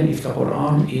even if the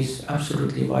Quran is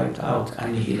absolutely wiped out,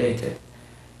 annihilated,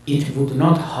 it would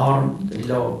not harm the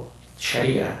law,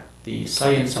 Sharia, the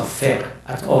science of fiqh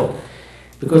at all,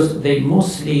 because they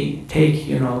mostly take,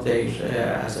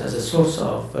 as a source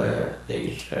of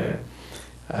their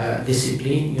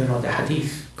discipline, the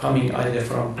hadith coming either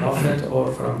from Prophet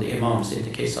or from the Imams in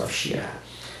the case of Shia.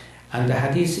 And the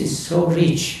hadith is so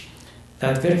rich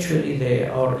that virtually they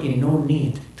are in no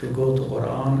need to go to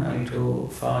Quran and to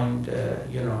find,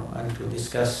 and to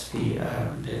discuss the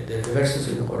verses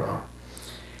in the Quran.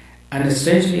 And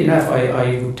strangely enough,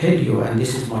 I would tell you, and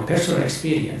this is my personal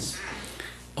experience,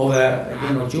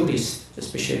 jurists,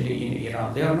 especially in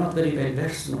Iran, they are not very well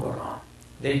versed in the Quran.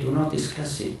 They do not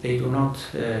discuss it, they do not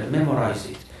memorize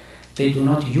it, they do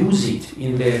not use it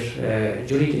in their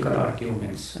juridical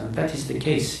arguments, and that is the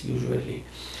case usually.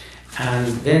 And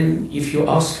then if you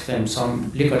ask them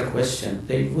some legal question,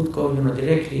 they would go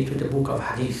directly to the book of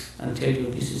hadith and tell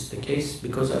you this is the case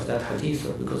because of that hadith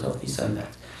or because of this and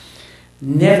that.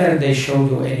 Never they show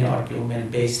you any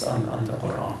argument based on the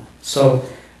Quran. So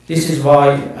This is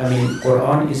why, I mean,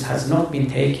 Quran has not been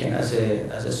taken as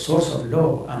a source of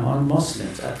law among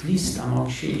Muslims, at least among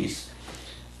Shiis.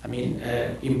 I mean,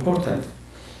 important.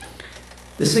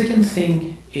 The second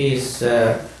thing is,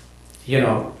 I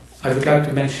would like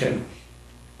to mention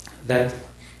that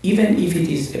even if it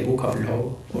is a book of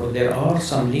law, or there are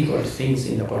some legal things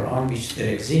in the Quran which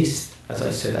there exist, as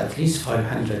I said, at least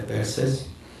 500 verses,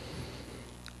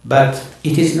 but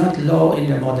it is not law in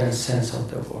the modern sense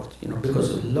of the word,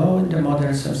 because law in the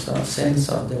modern sense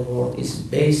of the word is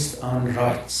based on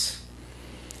rights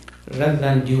rather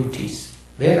than duties,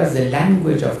 whereas the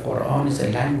language of Quran is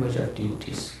a language of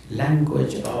duties,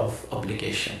 language of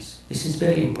obligations. This is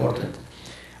very important.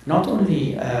 Not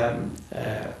only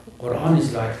Quran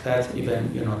is like that,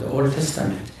 even the Old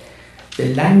Testament.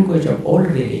 The language of all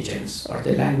religions are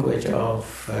the language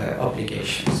of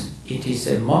obligations. It is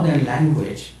a modern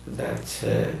language that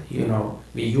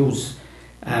we use,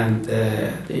 and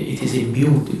it is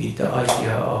imbued with the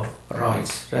idea of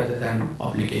rights rather than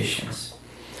obligations.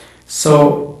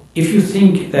 So, if you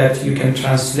think that you can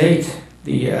translate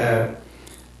the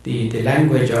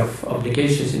language of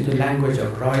obligations into language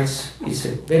of rights, it's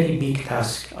a very big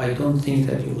task. I don't think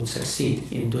that you would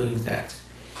succeed in doing that.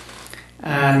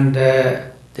 And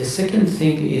the second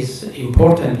thing is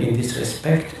important in this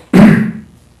respect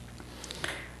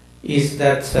is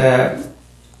that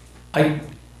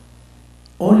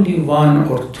only one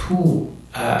or two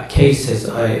cases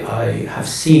I have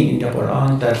seen in the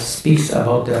Quran that speaks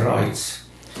about the rights.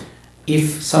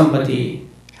 If somebody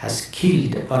has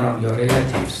killed one of your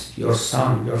relatives, your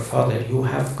son, your father, you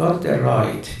have got the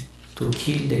right to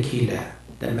kill the killer,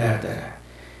 the murderer.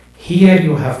 Here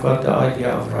you have got the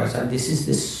idea of rights, and this is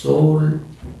the sole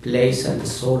place and the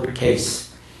sole case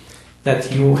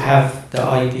that you have the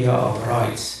idea of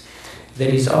rights.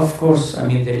 There is, of course,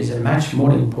 there is a much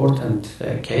more important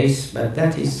case, but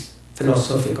that is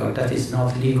philosophical, that is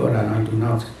not legal, and I do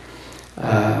not,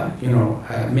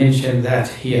 mention that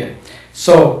here.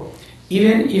 So,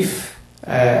 even if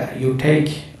you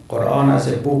take Quran as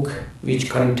a book which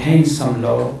contains some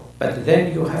law, but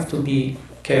then you have to be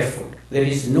careful. There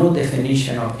is no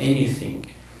definition of anything.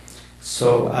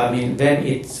 So, when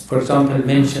it, for example,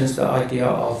 mentions the idea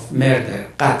of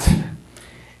murder, qatl,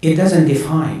 it doesn't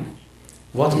define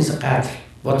what is qatl,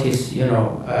 what is,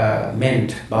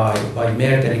 meant by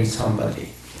murdering somebody.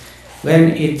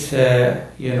 When it,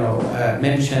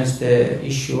 mentions the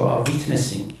issue of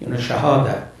witnessing,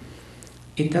 shahada,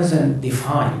 it doesn't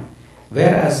define.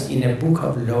 Whereas in a book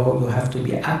of law, you have to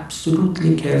be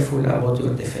absolutely careful about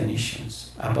your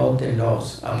definitions, about the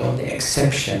laws, about the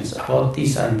exceptions, about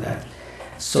this and that.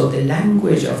 So the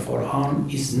language of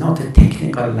Quran is not a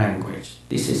technical language.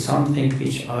 This is something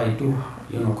which I do,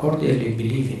 cordially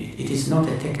believe in it. It is not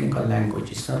a technical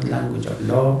language. It's not a language of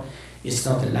law. It's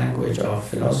not a language of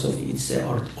philosophy. It's an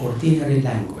ordinary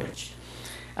language.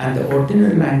 And the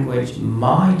ordinary language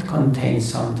might contain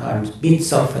sometimes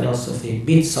bits of philosophy,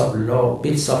 bits of law,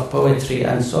 bits of poetry,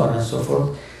 and so on and so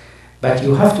forth. But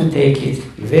you have to take it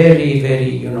very,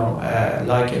 very,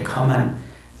 like a common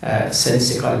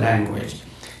sensical language.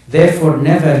 Therefore,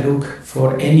 never look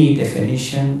for any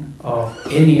definition of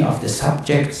any of the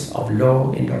subjects of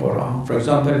law in the Quran. For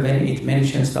example, when it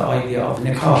mentions the idea of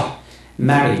nikah,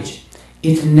 marriage,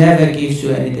 it never gives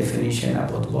you any definition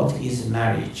about what is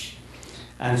marriage.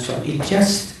 And so it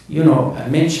just,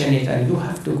 mention it, and you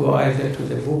have to go either to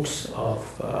the books of,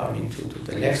 to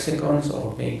the lexicons,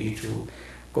 or maybe to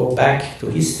go back to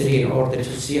history in order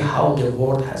to see how the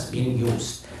word has been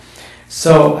used.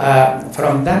 So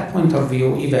from that point of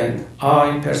view, even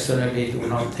I personally do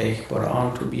not take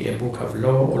Quran to be a book of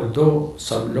law, although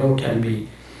some law can be,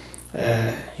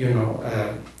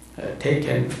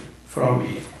 taken from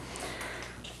it.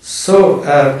 So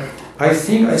I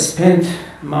think I spent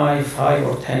my 5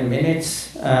 or 10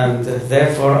 minutes, and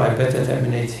therefore I better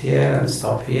terminate here and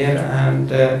stop here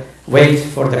and wait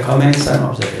for the comments and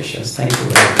observations. Thank you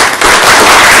very much.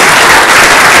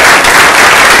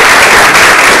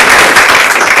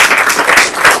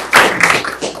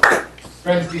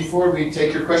 Friends, before we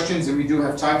take your questions, and we do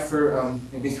have time for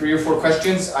maybe 3 or 4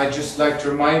 questions, I'd just like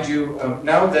to remind you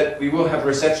now that we will have a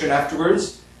reception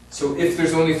afterwards. So if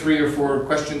there's only 3 or 4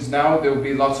 questions now, there will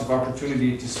be lots of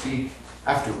opportunity to speak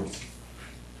afterwards.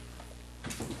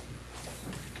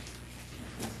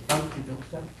 Thank you,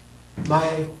 Doctor.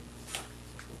 My,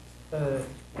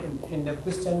 in the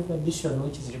Christian tradition,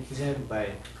 which is represented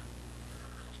by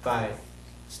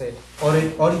say,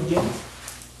 origin,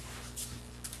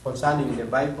 concerning the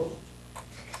Bible,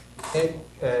 there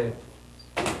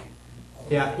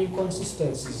are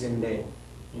inconsistencies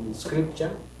in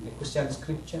scripture, in the Christian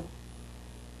scripture,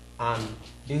 and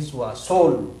these were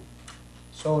sown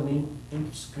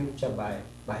into scripture by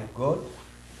God.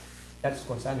 That's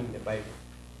concerning the Bible.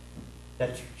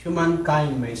 That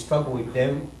humankind may struggle with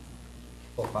them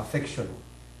for perfection,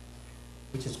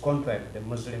 which is contrary to the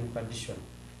Muslim tradition.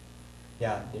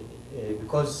 Yeah,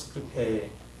 because the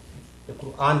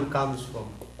Quran comes from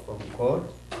God,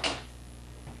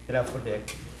 therefore there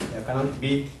cannot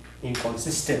be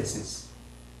inconsistencies.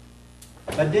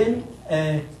 But then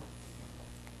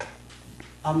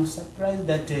I'm surprised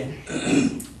that the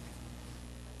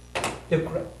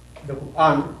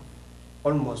Quran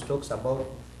almost talks about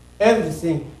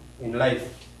everything in life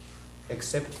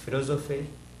except philosophy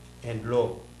and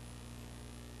law.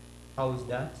 How is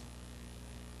that?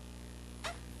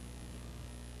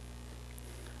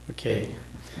 Okay.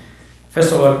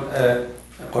 First of all,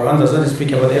 Quran does not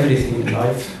speak about everything in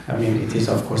life. I mean, it is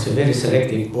of course a very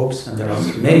selective book, and there are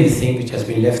many things which has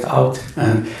been left out,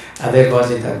 and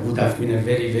otherwise it would have been a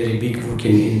very, very big book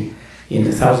in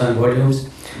 1,000 volumes.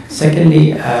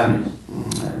 Secondly,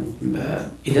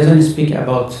 it doesn't speak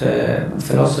about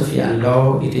philosophy and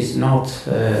law. It is not.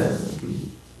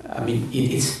 I mean,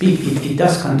 it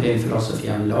does contain philosophy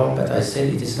and law, but I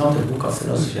said it is not a book of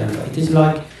philosophy and law. It is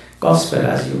like Gospel,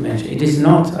 as you mentioned. It is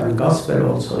not. I mean, Gospel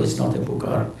also is not a book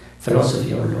on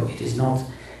philosophy or law. It is not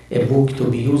a book to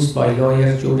be used by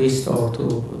lawyers, jurists, or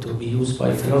to be used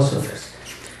by philosophers.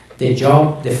 The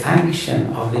job, the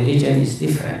function of religion is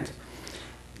different.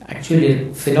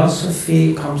 Actually,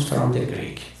 philosophy comes from the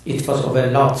Greek. It was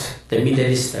overlooked, the Middle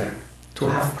Eastern, to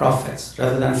have prophets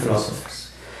rather than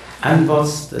philosophers. And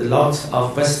was the lot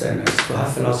of Westerners to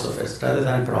have philosophers rather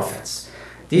than prophets.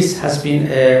 This has been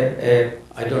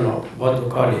I don't know what to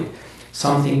call it,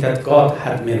 something that God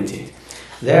had meant it.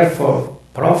 Therefore,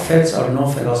 prophets are no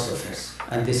philosophers,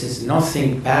 and this is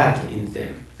nothing bad in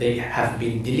them. They have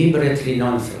been deliberately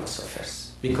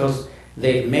non-philosophers because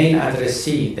their main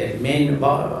addressee, their main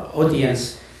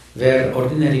audience were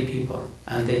ordinary people,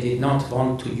 and they did not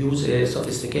want to use a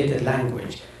sophisticated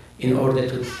language in order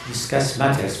to discuss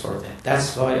matters for them.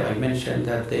 That's why I mentioned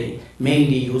that they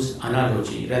mainly use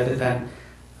analogy rather than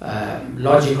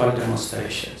logical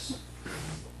demonstrations.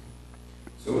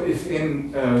 So if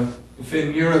in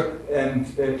Europe and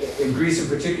in Greece in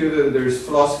particular, there's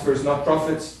philosophers, not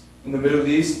prophets. In the Middle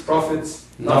East, prophets,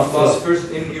 not philosophers.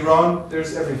 In Iran,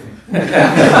 there's everything.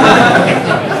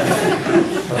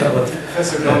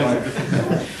 Professor Nolan.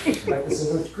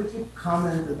 Could you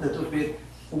comment a little bit?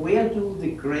 Where do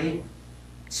the great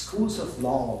schools of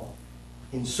law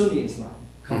in Sunni Islam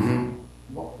come from?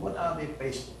 What are they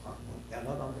based upon? They're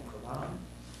not on the Quran,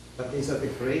 but these are the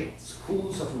great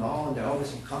schools of law, and they're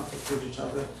always in conflict with each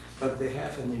other, but they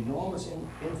have an enormous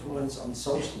influence on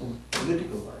social and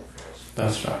political life.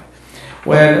 That's right.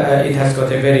 Well, it has got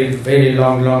a very, very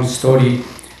long story.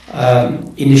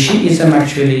 In the Shiism,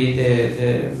 actually,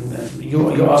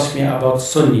 you asked me about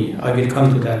Sunni. I will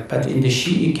come to that. But in the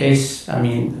Shi'i case, I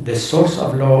mean, the source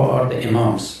of law are the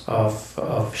imams of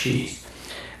Shi'is.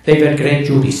 They were great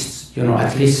jurists,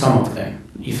 at least some of them,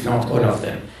 if not all of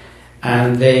them.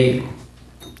 And they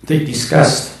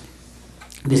discussed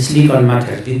this legal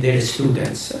matter with their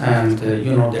students. And,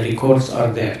 the records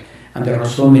are there. And there are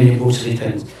so many books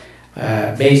written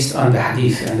based on the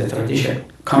hadith and the tradition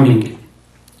coming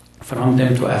from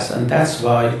them to us. And that's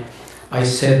why I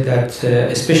said that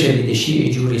especially the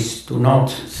Shi'i jurists do not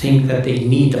think that they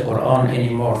need the Quran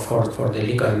anymore for the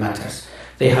legal matters.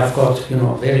 They have got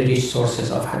very rich sources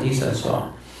of hadith and so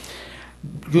on.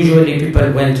 Usually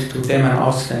people went to them and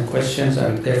asked them questions,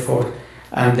 and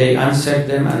they answered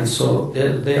them, and so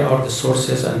they are the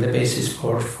sources and the basis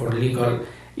for legal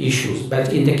issues.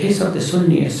 But in the case of the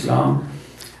Sunni Islam,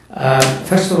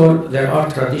 first of all, there are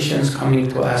traditions coming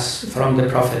to us from the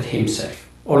Prophet himself,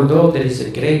 although there is a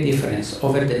great difference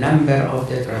over the number of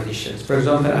the traditions. For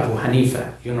example, Abu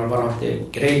Hanifa, one of the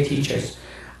great teachers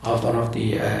of one of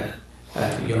the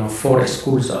 4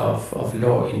 schools of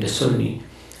law in the Sunni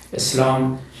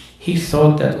Islam, he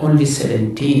thought that only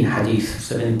 17 hadith,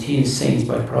 17 sayings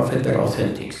by Prophet were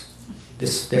authentic.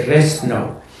 The rest,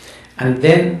 no. And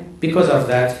then, because of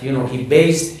that, he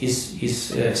based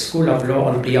his school of law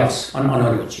on qiyas, on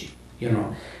analogy.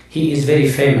 He is very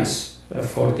famous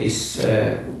for this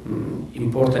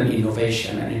important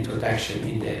innovation and introduction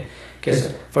in the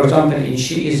case. For example, in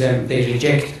Shiism, they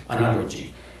reject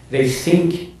analogy. They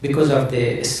think because of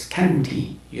the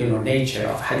scanty, nature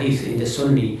of hadith in the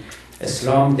Sunni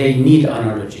Islam, they need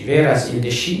analogy. Whereas in the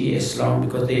Shi'i Islam,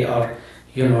 because they are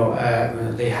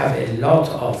they have a lot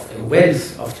of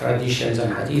wealth of traditions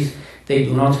and hadith, they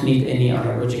do not need any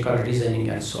analogical reasoning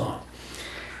and so on.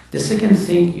 The second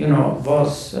thing,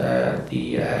 was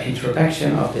the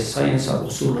introduction of the science of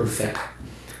usul al-fiqh.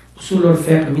 Usul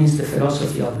al-fiqh means the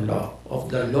philosophy of law, of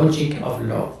the logic of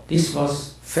law. This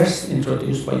was first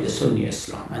introduced by the Sunni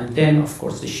Islam, and then, of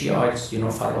course, the Shiites,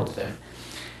 followed them.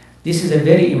 This is a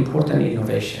very important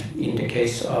innovation in the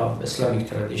case of Islamic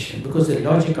tradition, because the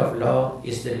logic of law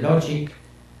is the logic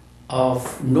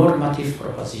of normative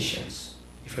propositions,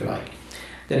 if you like.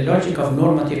 The logic of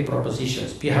normative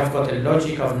propositions. We have got a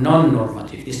logic of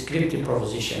non-normative, descriptive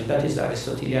proposition. That is the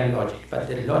Aristotelian logic. But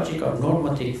the logic of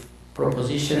normative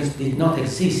propositions did not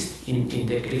exist in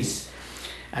the Greece.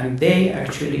 And they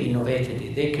actually innovated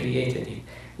it. They created it.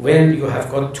 When you have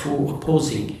got two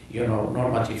opposing,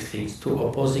 normative things, two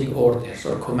opposing orders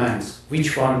or commands,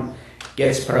 which one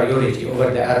gets priority over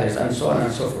the others, and so on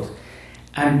and so forth.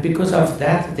 And because of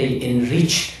that, they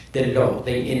enriched the law.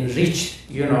 They enriched,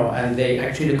 and they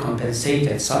actually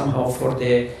compensated somehow for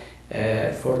the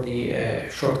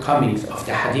shortcomings of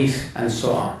the hadith and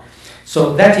so on.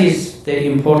 So that is the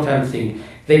important thing.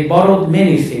 They borrowed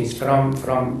many things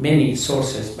from many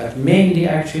sources, but mainly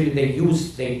actually they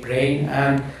used their brain,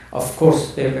 and of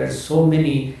course there were so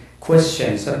many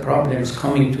questions and problems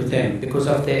coming to them because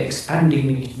of the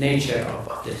expanding nature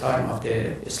of the time of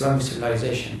the Islamic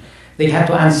civilization. They had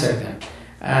to answer them.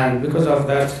 And because of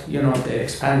that, the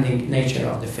expanding nature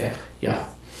of the fiqh. Yeah.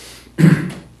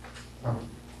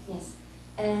 Yes.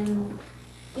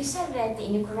 You said that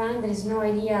in the Quran there is no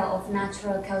idea of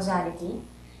natural causality,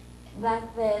 but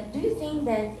do you think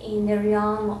that in the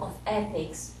realm of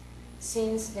ethics,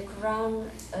 since the Quran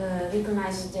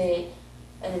recognizes the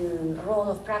role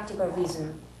of practical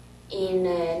reason in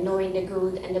knowing the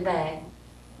good and the bad,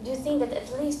 do you think that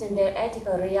at least in the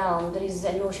ethical realm there is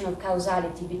a notion of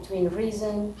causality between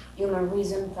reason, human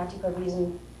reason, practical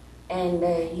reason, and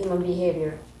human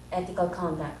behavior, ethical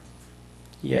conduct?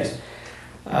 Yes.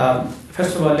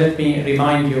 First of all, let me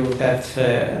remind you that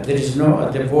there is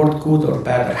the word good or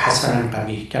bad, or hasan and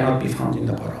qabih, cannot be found in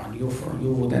the Quran.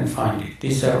 You wouldn't find it.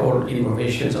 These are all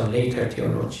innovations of later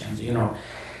theologians.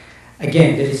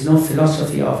 Again, there is no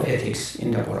philosophy of ethics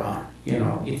in the Quran.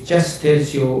 It just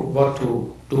tells you what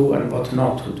to do and what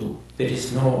not to do. There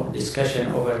is no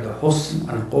discussion over the husn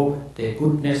and qub, the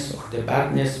goodness or the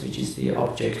badness, which is the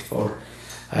object for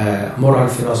moral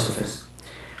philosophers.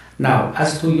 Now,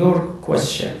 as to your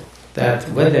question, that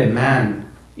whether man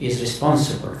is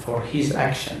responsible for his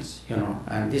actions,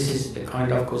 and this is the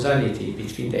kind of causality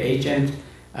between the agent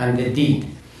and the deed.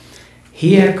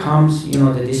 Here comes,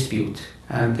 the dispute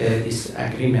and this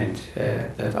agreement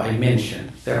that I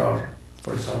mentioned. There are,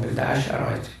 for example, the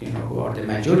Ash'arite, who are the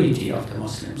majority of the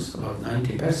Muslims, about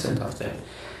 90% of them.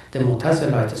 The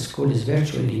Mu'tazilite school is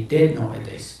virtually dead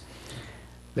nowadays.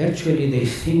 Virtually they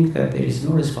think that there is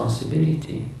no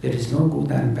responsibility, there is no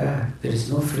good and bad, there is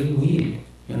no free will,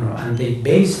 and they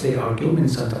base their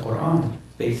arguments on the Quran.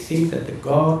 They think that the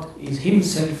God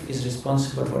himself is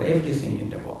responsible for everything in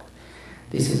the world.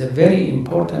 This is a very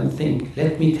important thing.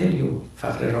 Let me tell you,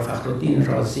 Fakhruddin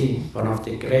Razi, one of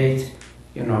the great,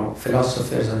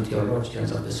 philosophers and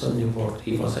theologians of the Sunni world,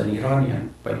 he was an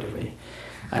Iranian, by the way,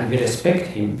 and we respect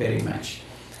him very much.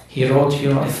 He wrote,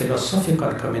 a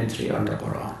philosophical commentary on the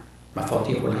Quran,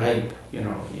 Mafatih al-Ghaib,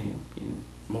 in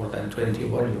more than 20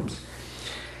 volumes.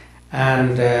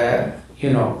 And,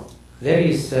 there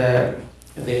is a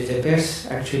verse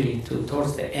actually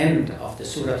towards the end of the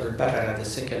Surah Al-Baqarah, the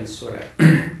second surah.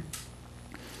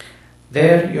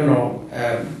 There,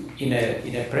 in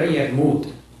a prayer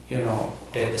mood,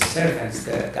 the servants,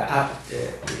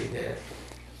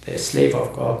 the slave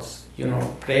of God,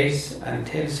 prays and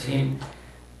tells him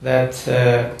that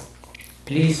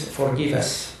please forgive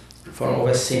us for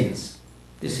our sins.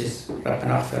 This is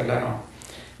Rabbana ighfir lana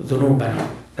dhunubana.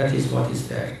 That is what is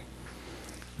there.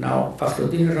 Now,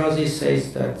 Fakhruddin Razi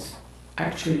says that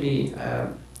actually a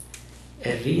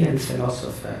real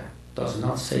philosopher does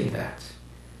not say that,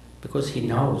 because he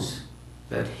knows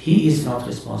that he is not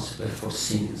responsible for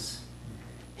sins.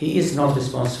 He is not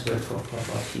responsible for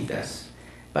what he does.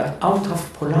 But out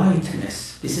of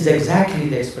politeness, this is exactly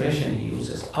the expression he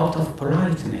uses, out of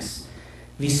politeness,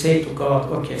 we say to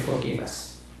God, okay, forgive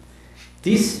us.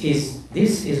 This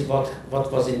is what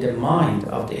was in the mind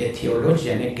of a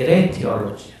theologian, a great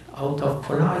theologian. Out of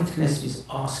politeness, we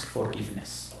ask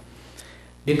forgiveness.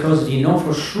 Because we know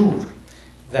for sure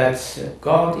that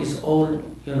God is all,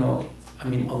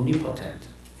 omnipotent,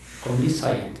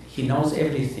 omniscient. He knows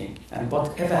everything. And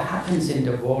whatever happens in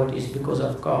the world is because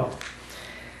of God.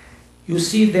 You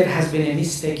see, there has been a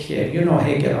mistake here.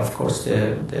 Hegel, of course,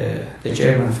 the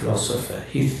German philosopher.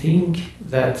 He thinks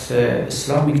that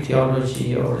Islamic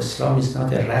theology or Islam is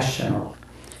not a rational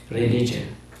religion.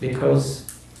 because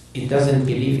it doesn't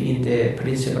believe in the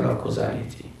principle of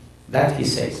causality. That he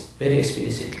says very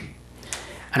explicitly.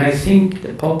 And I think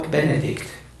the Pope Benedict,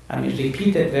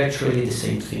 repeated virtually the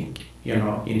same thing,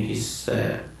 in his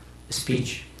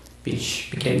speech, which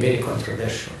became very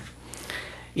controversial.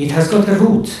 It has got a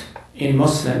root in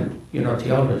Muslim,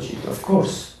 theology, of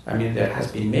course. There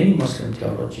has been many Muslim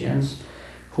theologians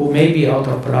who maybe out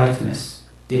of politeness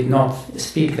did not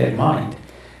speak their mind,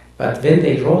 but when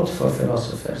they wrote for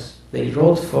philosophers, they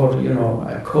wrote for,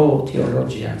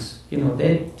 co-theologians,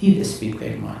 they did speak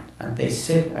their mind. And they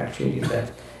said actually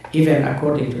that even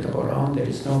according to the Quran, there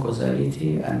is no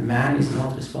causality and man is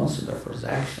not responsible for his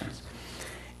actions.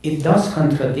 It does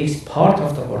contradict part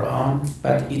of the Quran,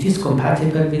 but it is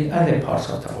compatible with other parts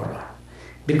of the Quran.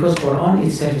 Because Quran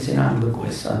itself is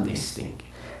ambiguous on this thing.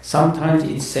 Sometimes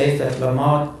it says that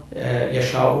وَمَا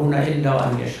يَشَاءُونَ إِلَّا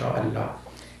أَنْ يَشَاءَ اللَّهُ.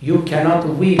 You cannot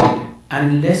will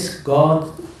unless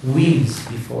God wills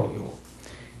before you.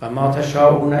 وَمَا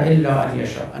تَشَاءُونَ إِلَّا أَنْ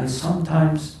يَشَاءَ. And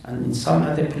sometimes, and in some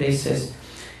other places,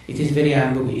 it is very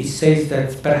ambiguous. It says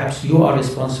that perhaps you are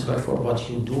responsible for what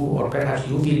you do, or perhaps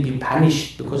you will be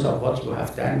punished because of what you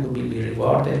have done, you will be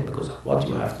rewarded because of what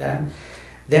you have done.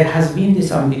 There has been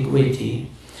this ambiguity.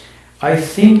 I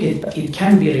think it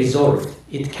can be resolved.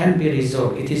 It can be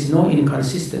resolved. It is no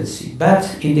inconsistency.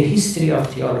 But in the history of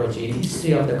theology, in the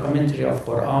history of the commentary of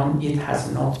Quran, it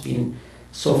has not been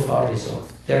so far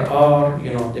resolved. There are,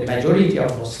 the majority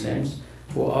of Muslims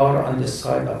who are on the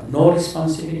side of no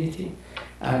responsibility,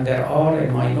 and there are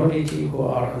a minority who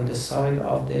are on the side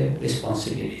of the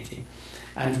responsibility.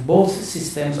 And both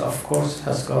systems, of course,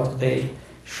 has got their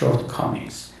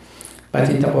shortcomings. But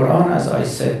in the Quran, as I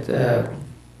said,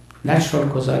 natural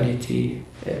causality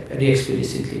very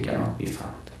explicitly cannot be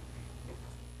found.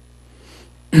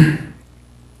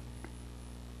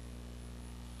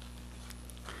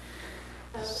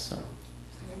 So,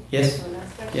 yes,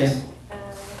 yes.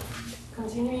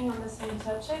 Continuing on the same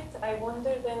subject, I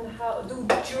wonder then, how do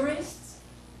jurists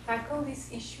tackle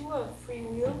this issue of free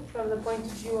will from the point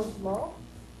of view of law,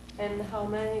 and how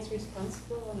man is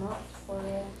responsible or not for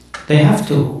it? They have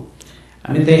to.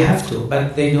 They have to,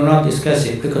 but they do not discuss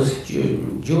it, because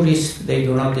jurists, they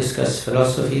do not discuss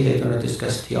philosophy, they do not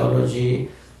discuss theology,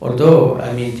 although,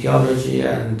 theology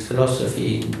and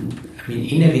philosophy,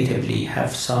 inevitably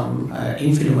have some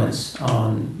influence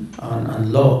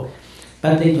on law,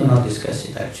 but they do not discuss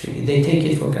it actually. They take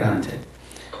it for granted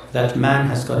that man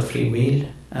has got free will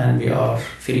and we are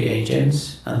free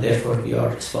agents, and therefore we are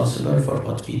responsible for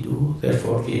what we do,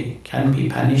 therefore we can be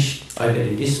punished either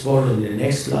in this world or in the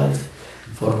next life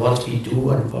for what we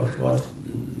do and for what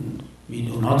we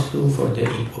do not do, for the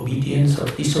obedience or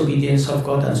disobedience of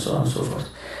God, and so on and so forth.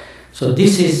 So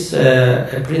this is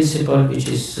a principle which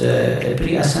is a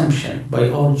pre-assumption by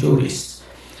all jurists.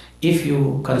 If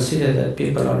you consider that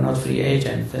people are not free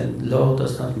agents, then law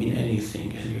does not mean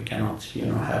anything, and you cannot,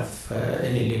 have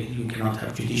you cannot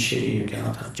have judiciary, you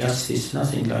cannot have justice,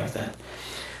 nothing like that.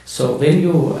 So when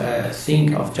you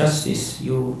think of justice,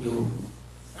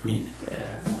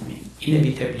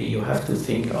 inevitably you have to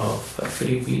think of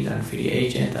free will and free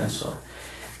agent and so on.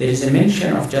 There is a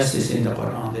mention of justice in the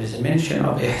Quran. There is a mention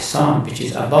of ihsan, which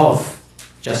is above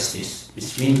justice,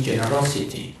 which means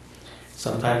generosity.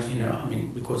 Sometimes,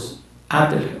 because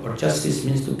adl or justice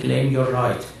means to claim your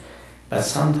right, but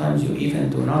sometimes you even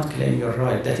do not claim your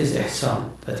right. That is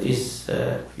ihsan. That is,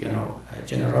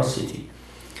 generosity.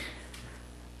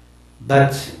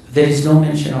 But there is no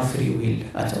mention of free will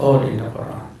at all in the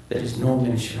Quran. There is no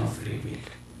mention of free will.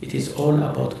 It is all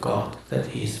about God. That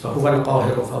He is فَهُوَ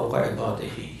الْقَاهِرُ فَوْقَ عِبَادِهِ.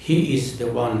 He is the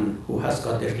one who has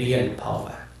got the real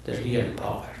power. The real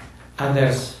power.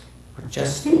 Others are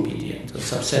just obedient or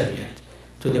subservient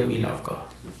to the will of God.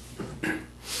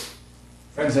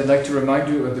 Friends, I'd like to remind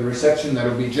you of the reception that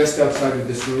will be just outside of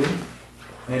this room.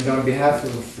 And on behalf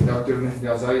of Dr. Mehdi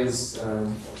Azayas,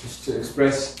 just to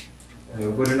express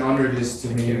what an honor it is to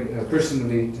me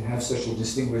personally to have such a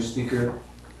distinguished speaker.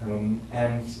 And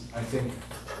I think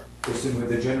a person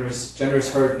with a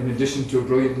generous heart in addition to a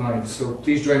brilliant mind. So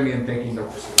please join me in thanking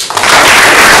Dr. Soroush.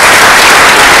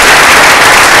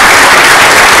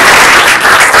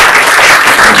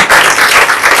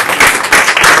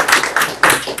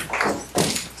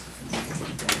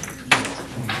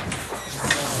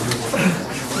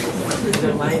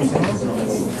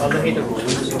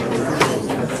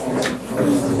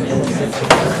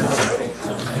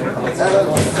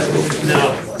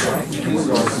 No.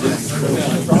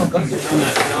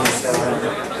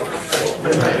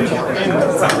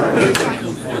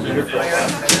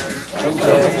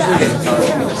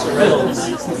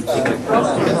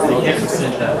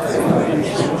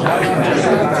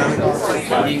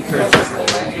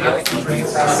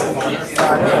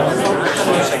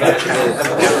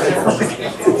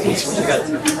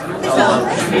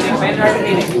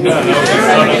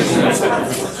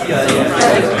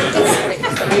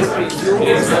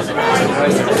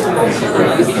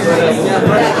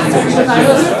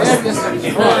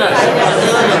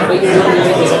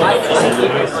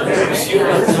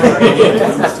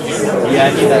 Yeah,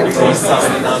 I need that to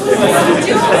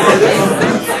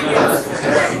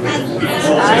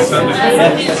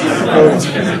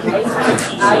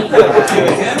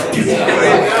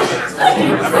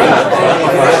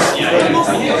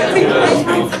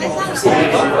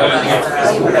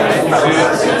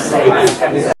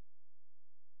sound